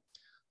there.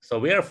 So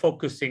we are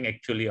focusing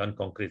actually on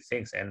concrete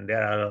things, and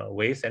there are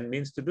ways and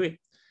means to do it.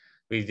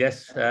 We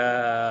just,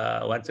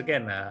 once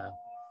again,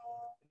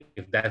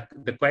 if that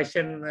the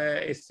question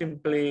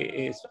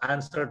is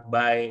answered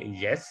by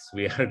yes,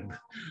 we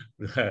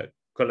are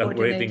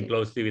collaborating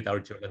closely with our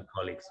German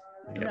colleagues.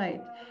 Yep.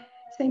 Right.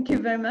 Thank you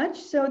very much.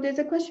 So there's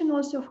a question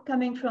also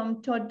coming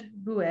from Todd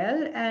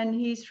Buell, and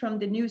he's from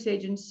the news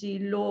agency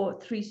Law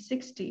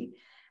 360.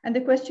 And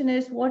the question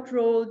is, what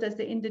role does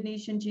the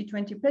Indonesian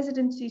G20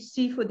 presidency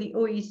see for the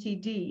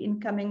OECD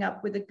in coming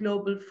up with a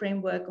global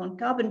framework on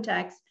carbon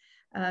tax,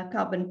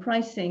 carbon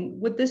pricing?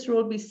 Would this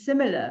role be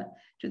similar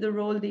to the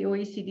role the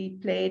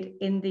OECD played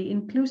in the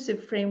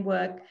inclusive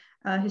framework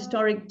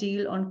historic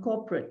deal on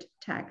corporate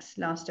tax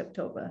last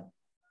October?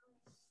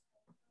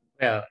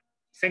 Well,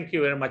 thank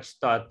you very much,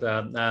 Todd.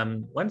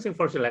 One thing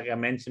for sure, like I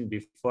mentioned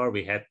before,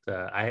 we had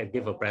I had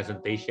give a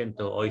presentation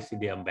to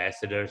OECD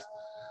ambassadors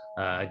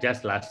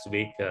just last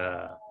week.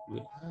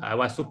 I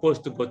was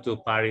supposed to go to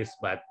Paris,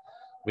 but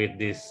with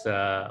this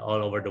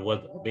all over the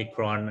world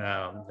Omicron,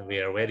 we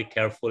are very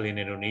careful in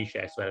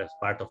Indonesia as well as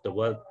part of the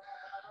world.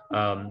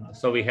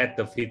 So we had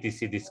the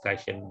VTC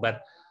discussion,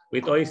 but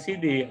with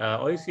OECD,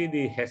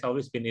 OECD has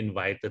always been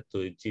invited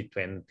to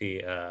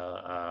G20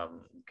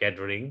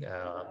 gathering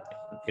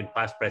in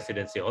past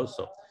presidency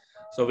also.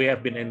 So we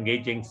have been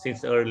engaging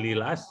since early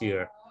last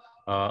year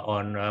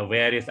on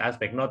various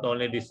aspects, not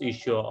only this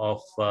issue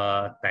of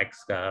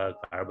tax,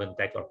 carbon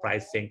tax or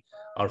pricing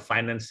or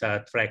finance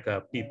track.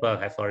 People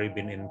have already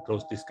been in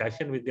close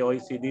discussion with the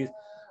OECDs,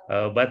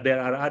 but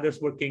there are others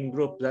working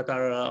groups that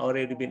are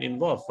already been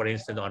involved. For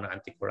instance, on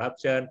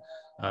anti-corruption,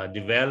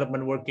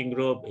 development working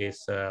group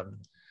is,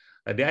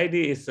 the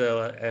idea is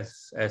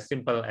as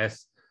simple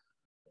as,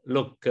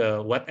 look,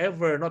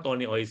 whatever, not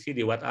only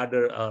OECD, what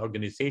other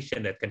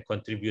organization that can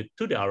contribute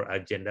to our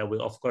agenda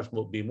will, of course,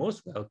 be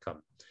most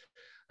welcome.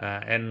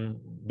 And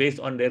based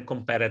on their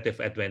comparative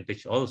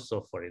advantage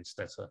also, for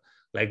instance,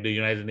 like the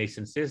United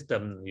Nations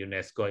system,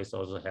 UNESCO is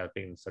also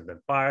helping in certain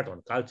part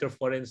on culture,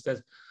 for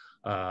instance.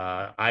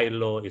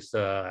 ILO is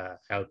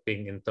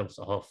helping in terms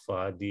of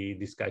the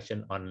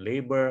discussion on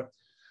labor,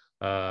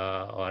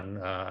 on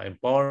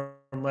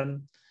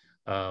empowerment,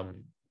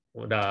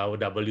 the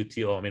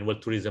WTO, I mean,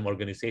 World Tourism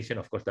Organization,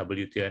 of course,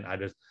 WTO and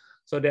others.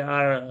 So there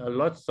are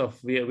lots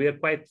of, we are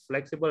quite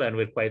flexible and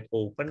we're quite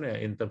open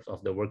in terms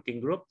of the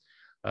working group.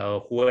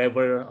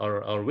 Whoever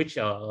or which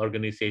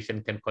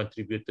organization can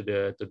contribute to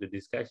the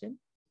discussion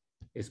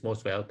is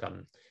most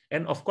welcome.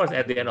 And of course,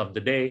 at the end of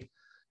the day,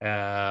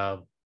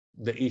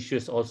 the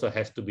issues also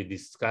has to be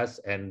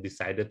discussed and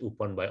decided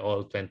upon by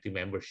all 20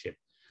 membership,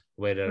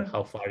 whether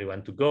how far you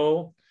want to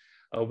go.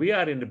 We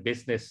are in the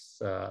business,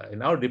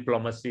 in our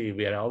diplomacy,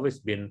 we have always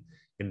been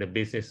in the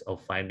business of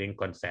finding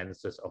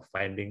consensus, of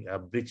finding a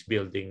bridge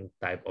building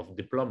type of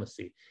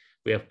diplomacy.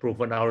 We have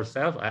proven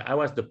ourselves. I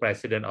was the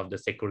president of the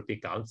Security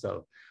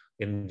Council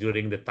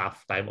during the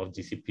tough time of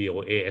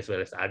GCPOA as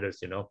well as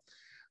others, you know.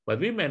 But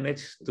we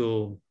managed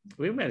to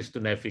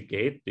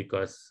navigate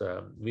because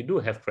we do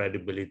have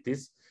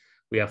credibilities.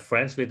 We are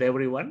friends with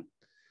everyone.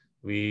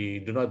 We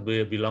do not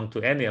belong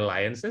to any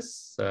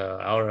alliances.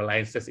 Our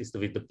alliances is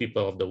with the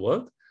people of the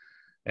world.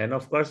 And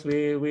of course,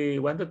 we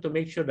wanted to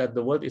make sure that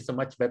the world is a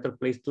much better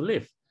place to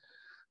live.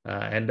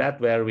 And that's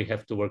where we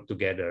have to work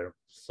together.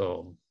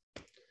 So,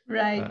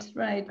 right.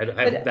 I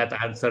hope that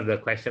answered the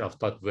question of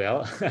thought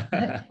well.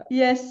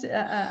 Yes,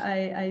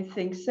 I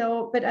think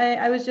so. But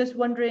I was just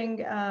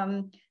wondering,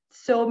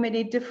 so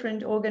many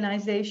different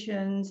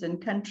organizations and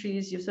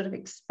countries, you're sort of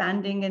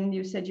expanding, and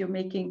you said you're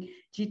making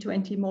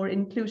G20 more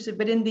inclusive.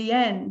 But in the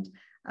end,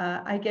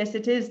 I guess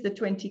it is the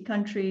 20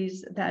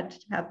 countries that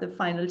have the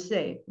final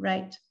say,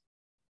 right?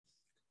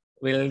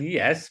 Well,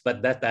 yes,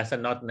 but that does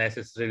not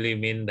necessarily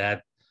mean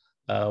that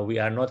we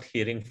are not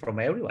hearing from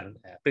everyone.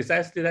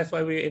 Precisely, that's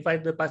why we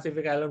invite the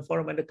Pacific Island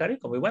Forum and the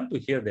CARICOM. We want to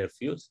hear their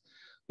views.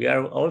 We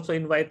are also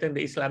inviting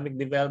the Islamic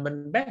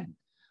Development Bank,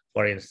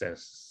 for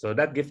instance. So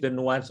that gives the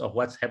nuance of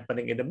what's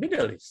happening in the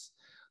Middle East.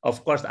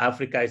 Of course,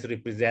 Africa is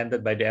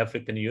represented by the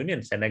African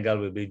Union. Senegal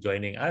will be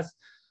joining us.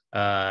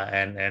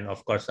 And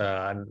of course,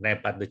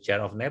 NEPAD, the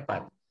chair of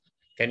NEPAD.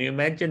 Can you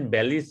imagine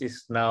Belize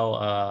is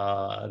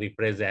now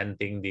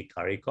representing the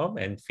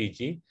CARICOM, and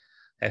Fiji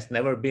has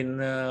never been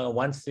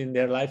once in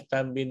their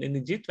lifetime been in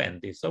the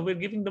G20. So we're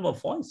giving them a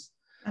voice.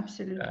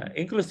 Absolutely.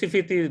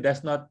 Inclusivity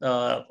does not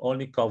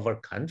only cover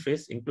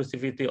countries.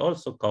 Inclusivity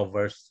also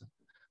covers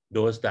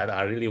those that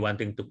are really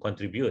wanting to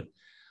contribute.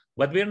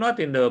 But we're not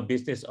in the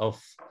business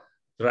of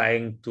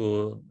trying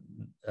to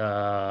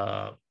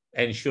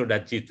ensure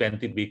that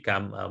G20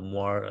 become a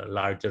more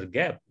larger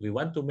gap. We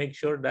want to make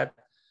sure that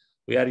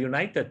we are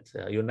united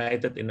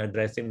in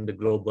addressing the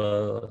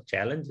global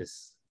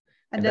challenges.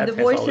 And that the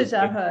voices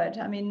are heard.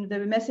 I mean, the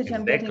message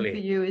I'm getting for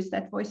you is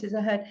that voices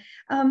are heard.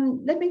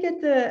 Let me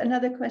get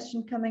another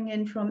question coming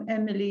in from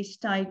Emily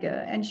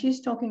Steiger, and she's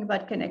talking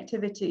about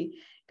connectivity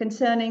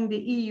concerning the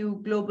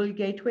EU Global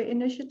Gateway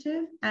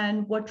Initiative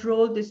and what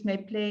role this may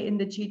play in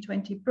the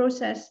G20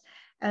 process.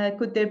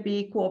 Could there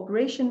be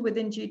cooperation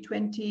within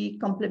G20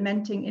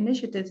 complementing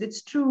initiatives?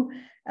 It's true,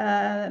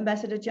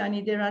 Ambassador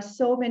Djani, there are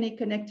so many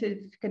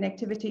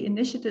connectivity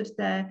initiatives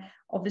there.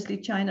 Obviously,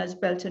 China's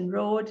Belt and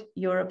Road,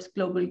 Europe's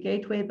Global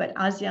Gateway, but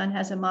ASEAN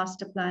has a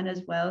master plan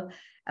as well,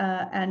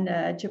 and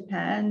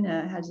Japan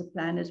has a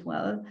plan as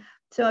well.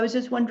 So I was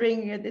just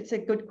wondering, it's a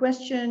good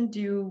question.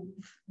 Do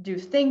you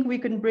think we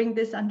can bring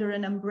this under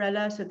an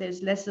umbrella so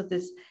there's less of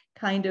this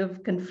kind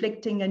of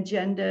conflicting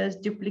agendas,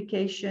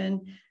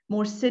 duplication,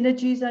 more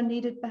synergies are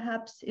needed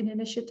perhaps in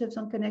initiatives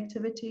on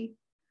connectivity?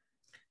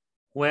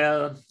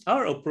 Well,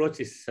 our approach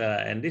is,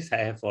 and this I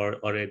have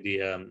already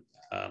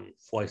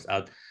voiced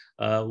out.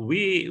 I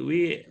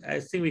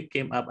think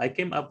I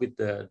came up with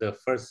the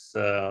first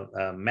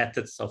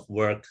methods of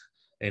work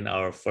in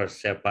our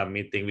first Sherpa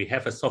meeting. We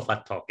have a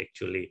sofa talk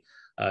actually,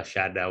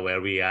 Shada,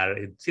 where we are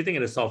sitting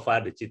in the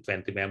sofa, the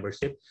G20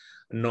 membership,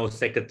 no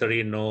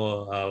secretary,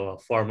 no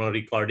formal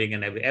recording,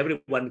 and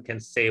everyone can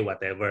say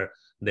whatever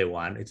they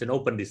want. It's an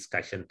open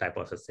discussion type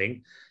of a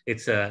thing.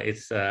 It's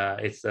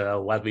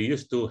what we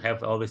used to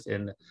have always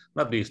in,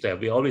 not we used to have,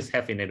 we always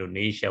have in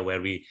Indonesia,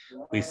 where we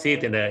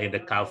sit in the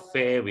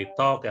cafe, we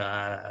talk,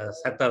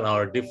 settle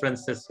our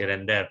differences here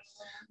and there.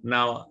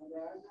 Now,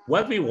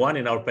 what we want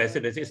in our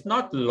presidency is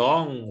not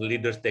long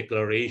leaders'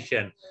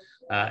 declaration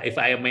If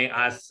I may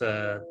ask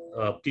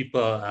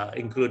people,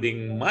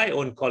 including my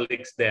own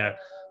colleagues there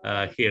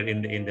here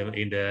in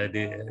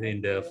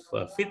the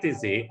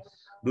FITIZI,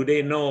 do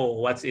they know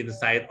what's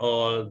inside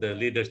all the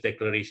leaders'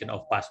 declaration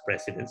of past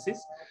presidencies?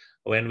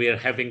 When we are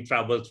having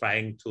trouble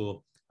trying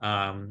to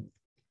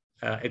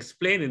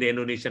explain in the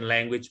Indonesian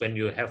language, when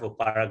you have a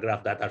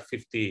paragraph that are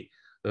 50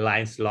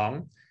 lines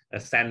long, a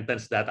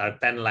sentence that are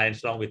 10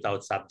 lines long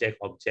without subject,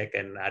 object,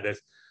 and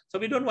others. So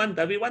we don't want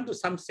that. We want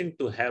something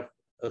to have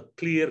a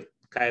clear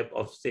type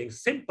of saying,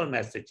 simple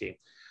messaging.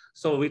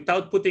 So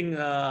without putting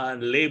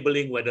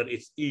labeling, whether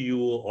it's EU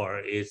or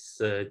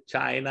it's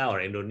China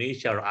or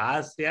Indonesia or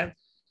ASEAN,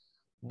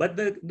 but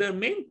the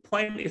main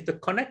point is the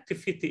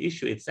connectivity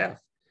issue itself,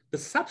 the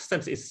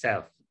substance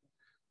itself.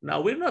 Now,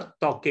 we're not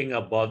talking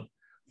about,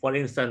 for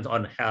instance,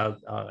 on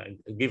health,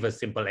 give a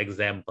simple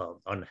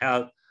example. On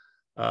health,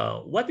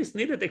 what is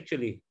needed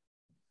actually?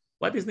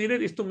 What is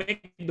needed is to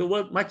make the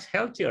world much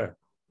healthier.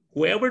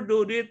 Whoever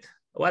did it,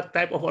 what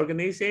type of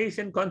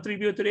organization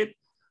contributed it,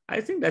 I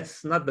think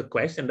that's not the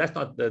question. That's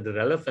not the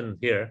relevant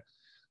here.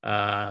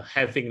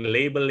 Having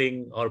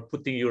labeling or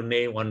putting your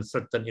name on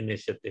certain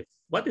initiative.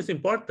 What is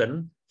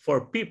important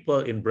for people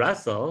in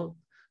Brussels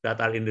that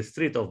are in the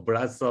street of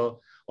Brussels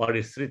or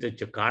the street of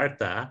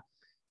Jakarta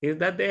is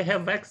that they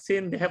have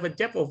vaccine, they have a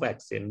jab of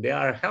vaccine, they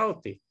are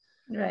healthy.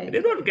 Right. They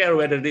don't care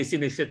whether this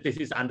initiative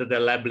is under the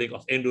labeling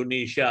of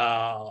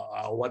Indonesia,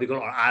 what do you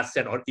call, or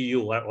ASEAN or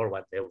EU or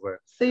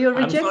whatever. So you're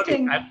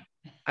rejecting.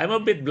 I'm a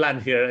bit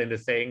blunt here in the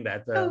saying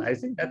that I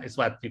think that is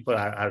what people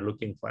are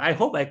looking for. I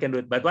hope I can do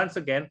it, but once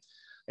again,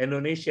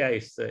 Indonesia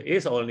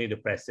is only the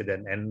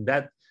president, and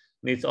that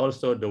needs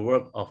also the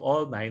work of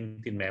all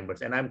 19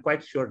 members. And I'm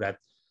quite sure that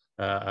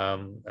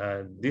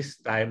this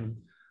time,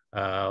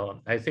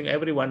 I think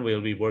everyone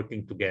will be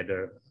working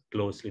together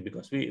closely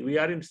because we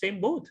are in the same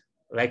boat,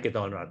 like it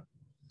or not.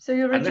 So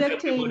you're rejecting.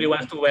 Unless everybody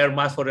wants to wear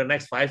masks for the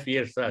next 5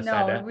 years. No,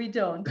 Shada. we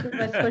don't.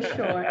 That's for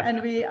sure.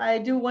 And I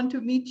do want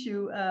to meet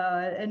you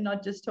and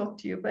not just talk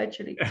to you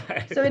virtually.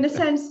 So in a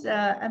sense,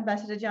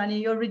 Ambassador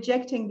Djani, you're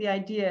rejecting the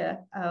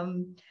idea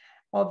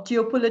of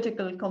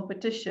geopolitical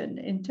competition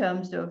in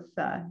terms of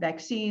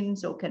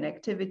vaccines or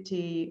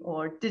connectivity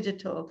or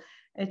digital.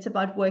 It's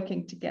about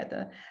working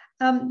together.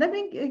 Let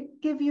me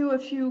give you a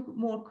few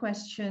more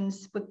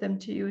questions, put them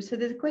to you. So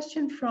there's a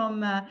question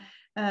from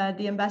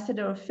the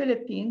ambassador of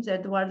Philippines,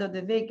 Eduardo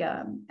de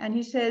Vega, and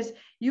he says,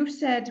 you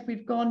said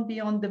we've gone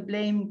beyond the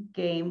blame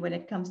game when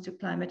it comes to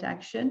climate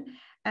action.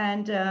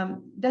 And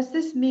does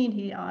this mean,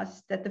 he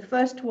asked, that the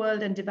first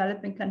world and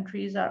developing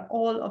countries are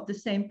all of the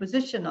same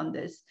position on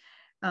this,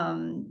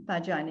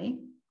 Djani?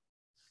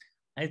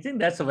 I think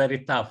that's a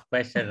very tough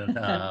question,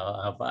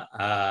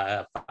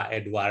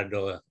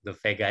 Eduardo de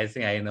Vega. I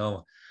think I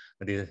know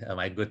this,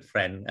 my good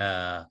friend.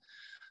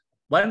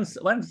 Once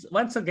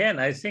again,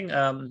 I think,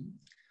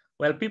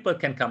 well, people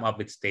can come up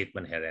with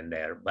statement here and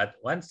there, but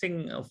one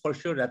thing for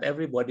sure that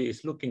everybody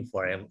is looking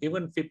for,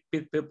 even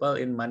people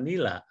in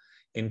Manila,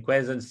 in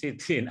Quezon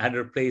City, in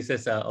other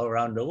places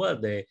around the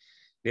world, they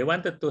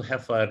wanted to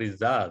have a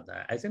result.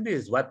 I think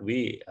this is what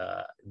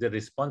the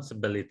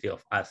responsibility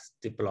of us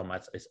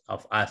diplomats,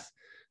 of us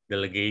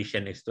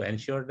delegation, is to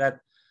ensure that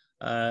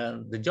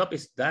the job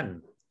is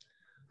done.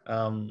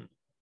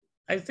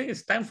 I think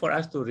it's time for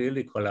us to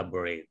really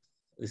collaborate.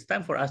 It's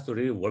time for us to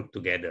really work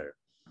together.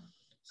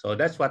 So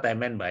that's what I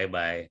meant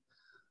by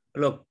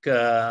look,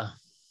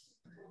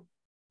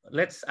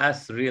 let's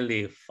us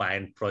really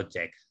find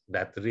projects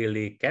that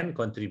really can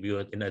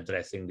contribute in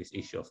addressing this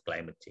issue of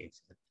climate change.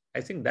 I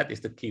think that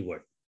is the key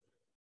word.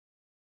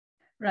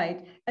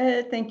 Right.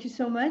 Thank you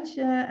so much,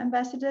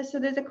 Ambassador. So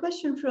there's a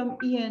question from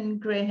Ian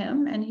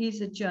Graham, and he's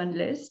a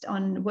journalist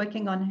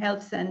working on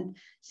health and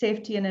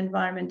safety and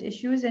environment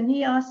issues. And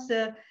he asks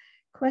a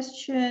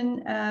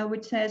question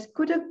which says,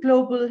 could a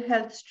global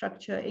health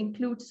structure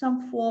include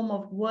some form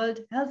of World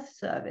Health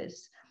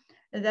Service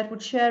that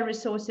would share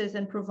resources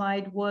and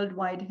provide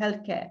worldwide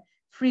healthcare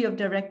free of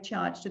direct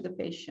charge to the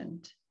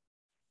patient?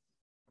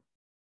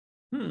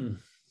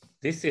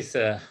 This is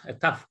a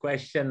tough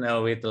question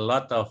with a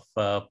lot of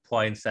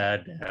points.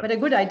 But a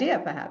good idea,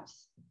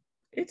 perhaps.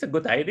 It's a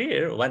good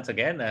idea, once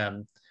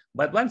again.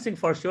 But one thing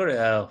for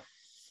sure,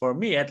 for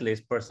me at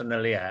least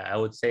personally, I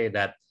would say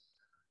that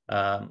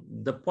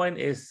the point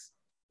is,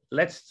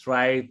 let's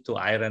try to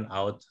iron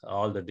out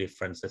all the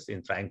differences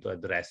in trying to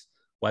address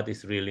what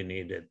is really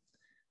needed.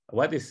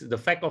 What is the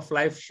fact of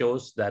life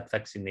shows that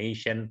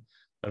vaccination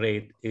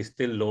rate is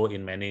still low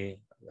in many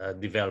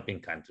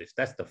developing countries.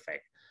 That's the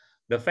fact.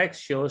 The fact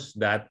shows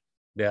that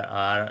there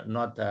are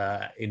not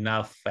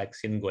enough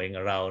vaccine going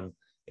around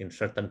in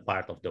certain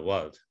part of the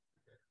world,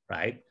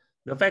 right?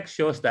 The fact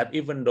shows that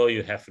even though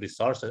you have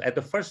resources, at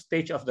the first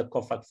stage of the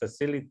COVAX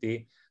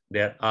facility,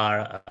 there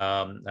are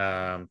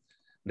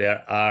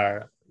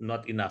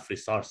not enough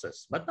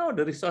resources. But now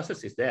the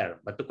resources is there.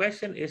 But the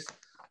question is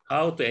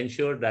how to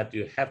ensure that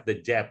you have the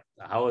jab,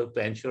 how to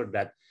ensure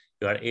that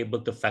you are able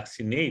to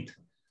vaccinate.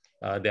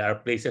 There are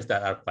places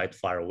that are quite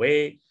far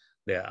away.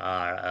 There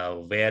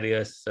are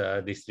various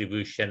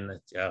distribution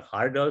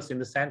hurdles in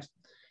the sense.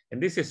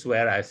 And this is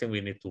where I think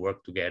we need to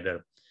work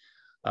together.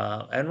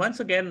 And once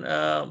again,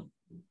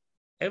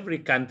 every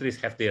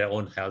countries have their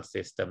own health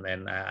system,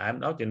 and I'm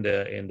not in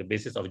the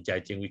basis of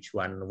judging which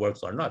one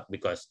works or not,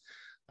 because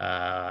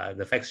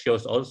the fact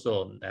shows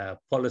also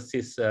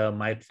policies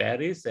might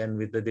vary and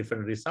with the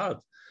different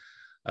results.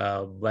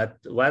 But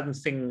one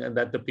thing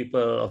that the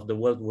people of the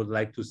world would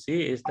like to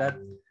see is that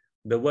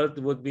the world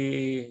would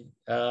be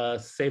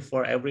safe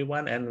for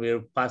everyone, and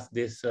we'll pass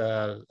this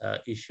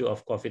issue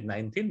of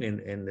COVID-19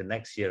 in the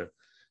next year,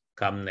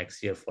 come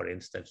next year, for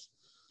instance.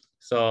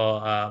 So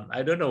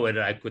I don't know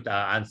whether I could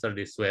answer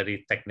this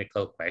very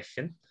technical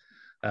question,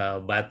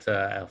 but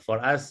for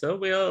us,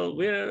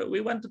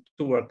 we wanted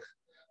to work.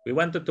 We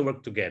wanted to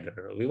work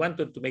together. We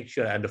wanted to make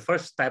sure, and the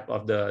first step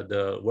of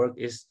the work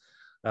is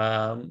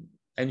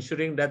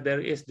ensuring that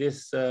there is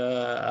this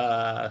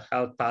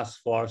health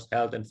task force,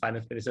 health and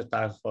finance minister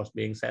task force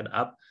being set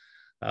up,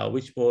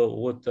 which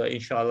would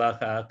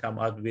inshallah come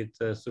out with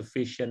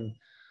sufficient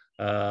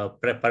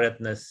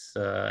preparedness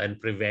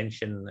and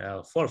prevention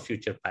for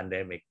future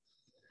pandemic.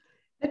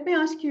 Let me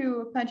ask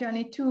you,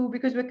 Djani, too,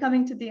 because we're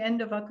coming to the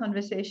end of our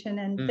conversation,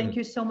 and thank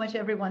you so much,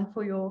 everyone,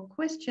 for your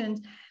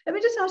questions. Let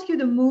me just ask you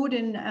the mood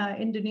in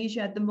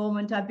Indonesia at the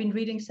moment. I've been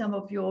reading some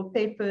of your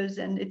papers,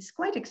 and it's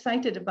quite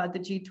excited about the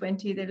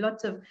G20. There are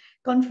lots of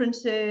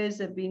conferences,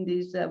 there have been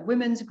these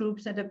women's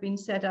groups that have been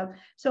set up.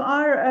 So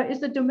is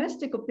the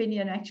domestic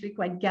opinion actually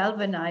quite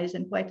galvanized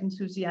and quite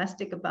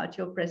enthusiastic about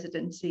your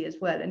presidency as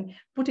well, and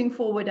putting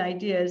forward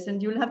ideas? And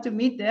you'll have to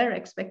meet their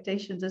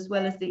expectations as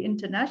well as the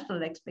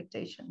international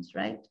expectations,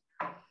 right?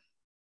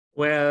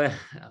 Well,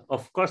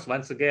 of course,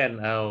 once again,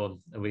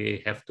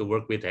 we have to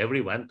work with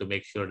everyone to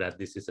make sure that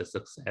this is a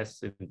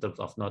success in terms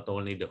of not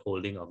only the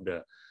holding of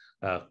the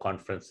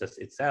conferences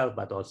itself,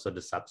 but also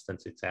the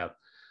substance itself.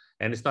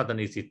 And it's not an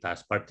easy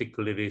task,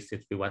 particularly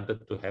since we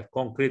wanted to have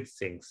concrete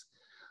things.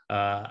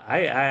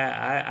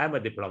 I'm a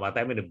diplomat.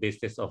 I'm in the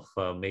business of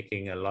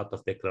making a lot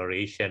of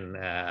declaration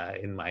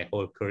in my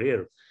whole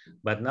career.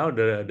 But now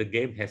the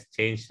game has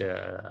changed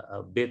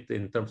a bit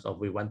in terms of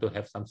we want to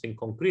have something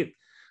concrete,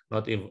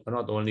 not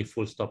only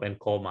full stop and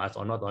commas,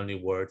 or not only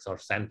words or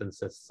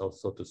sentences,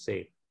 so to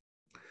say.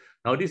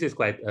 Now this is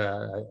quite,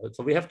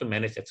 so we have to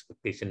manage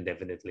expectation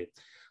definitely.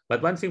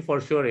 But one thing for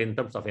sure in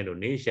terms of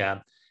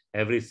Indonesia,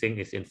 everything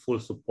is in full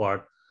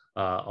support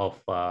of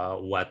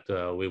what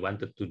we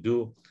wanted to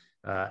do.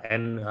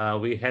 And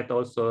we had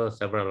also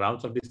several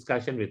rounds of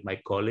discussion with my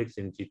colleagues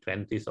in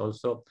G20s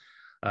also.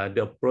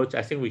 The approach,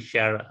 I think we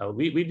share,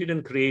 we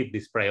didn't create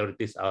these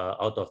priorities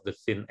out of the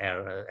thin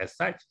air as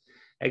such.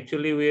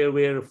 Actually,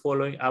 we're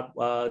following up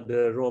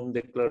the Rome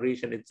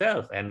Declaration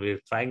itself, and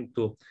we're trying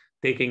to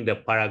taking the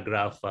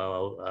paragraph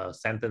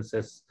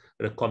sentences,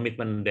 the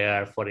commitment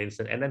there, for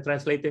instance, and then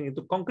translating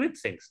into concrete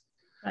things.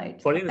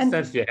 Right. For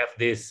instance, you have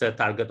this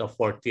target of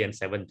 40 and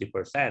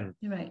 70%.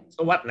 Right.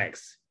 So what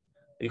next?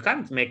 You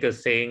can't make a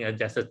saying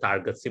just a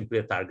target, simply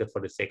a target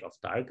for the sake of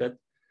target.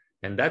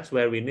 And that's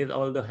where we need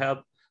all the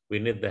help. We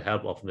need the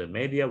help of the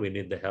media. We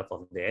need the help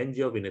of the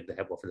NGO. We need the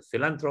help of the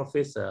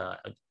philanthropists,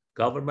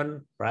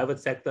 government, private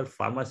sector,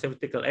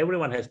 pharmaceutical.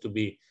 Everyone has to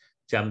be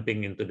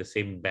jumping into the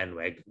same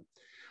bandwagon.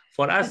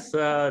 For us,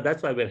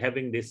 that's why we're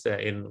having this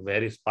in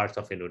various parts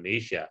of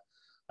Indonesia.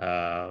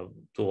 To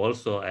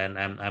also, and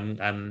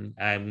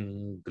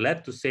I'm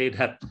glad to say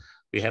that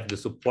we have the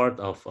support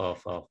of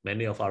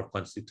many of our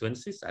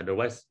constituencies.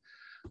 Otherwise,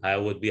 I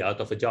would be out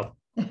of a job.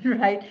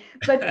 Right.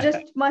 But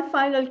just my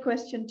final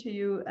question to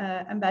you,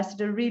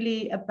 Ambassador,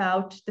 really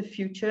about the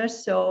future.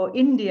 So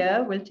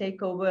India will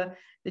take over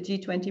the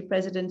G20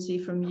 presidency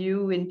from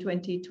you in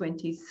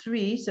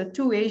 2023. So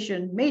two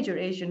major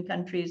Asian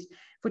countries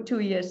for 2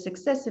 years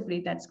successively.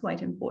 That's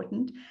quite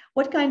important.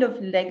 What kind of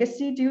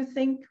legacy do you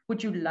think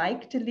would you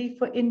like to leave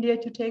for India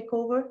to take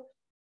over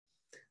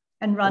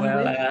and run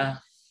with?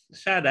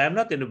 Shada, I'm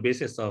not in the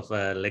business of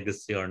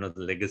legacy or not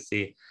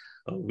legacy.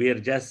 We're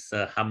just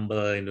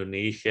humble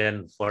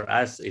Indonesian. For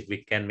us, if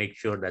we can make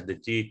sure that the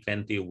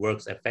G20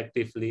 works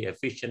effectively,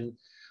 efficient,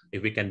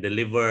 if we can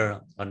deliver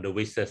on the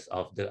wishes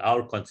of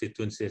our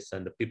constituencies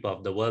and the people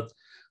of the world,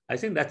 I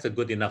think that's a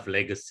good enough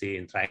legacy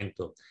in trying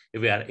to,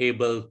 if we are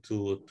able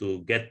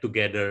to get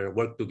together,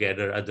 work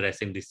together,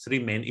 addressing these three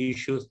main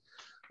issues,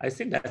 I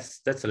think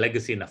that's a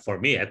legacy enough for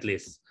me, at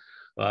least.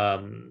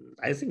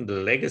 I think the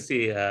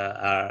legacy,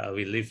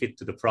 we leave it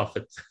to the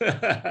prophet.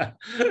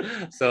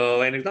 So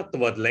when we talk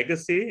about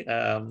legacy,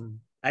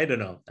 I don't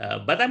know.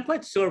 But I'm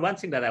quite sure one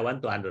thing that I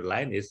want to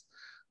underline is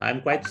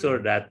I'm quite sure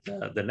that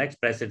the next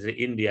president of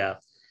India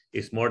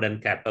is more than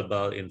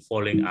capable in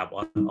following up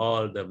on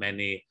all the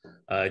many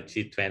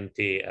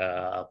G20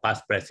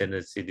 past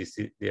presidency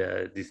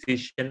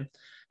decision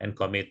and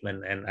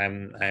commitment.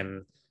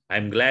 And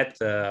I'm glad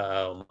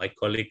my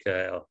colleague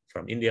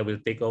from India will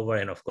take over,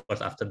 and of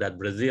course after that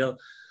Brazil.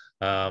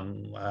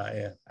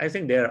 I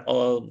think they're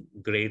all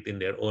great in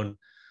their own.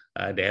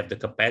 They have the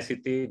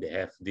capacity, they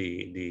have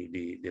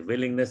the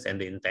willingness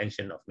and the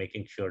intention of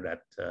making sure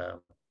that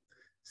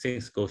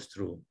things goes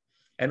through.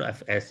 And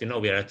as you know,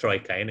 we are a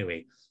troika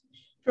anyway.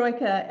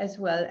 Troika as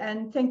well.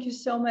 And thank you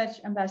so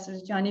much, Ambassador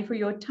Djani, for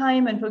your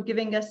time and for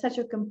giving us such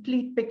a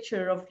complete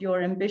picture of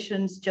your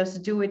ambitions.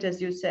 Just do it,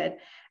 as you said.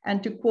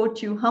 And to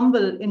quote you,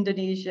 humble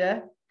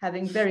Indonesia,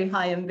 having very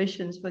high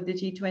ambitions for the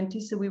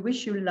G20. So we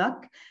wish you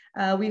luck.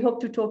 We hope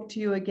to talk to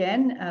you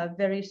again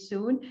very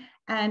soon.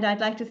 And I'd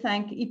like to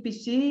thank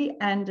EPC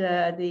and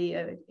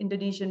the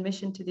Indonesian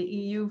mission to the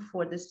EU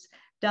for this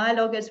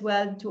dialogue as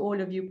well, to all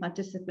of you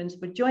participants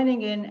for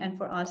joining in and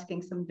for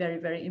asking some very,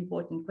 very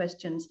important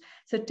questions.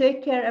 So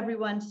take care,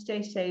 everyone.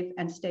 Stay safe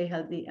and stay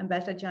healthy.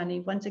 Ambassador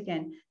Djani, once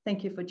again,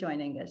 thank you for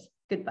joining us.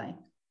 Goodbye.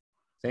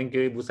 Thank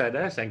you, Ibu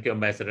Shada. Thank you,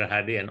 Ambassador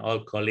Hadi, and all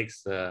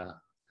colleagues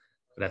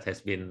that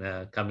has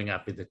been coming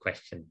up with the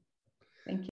question.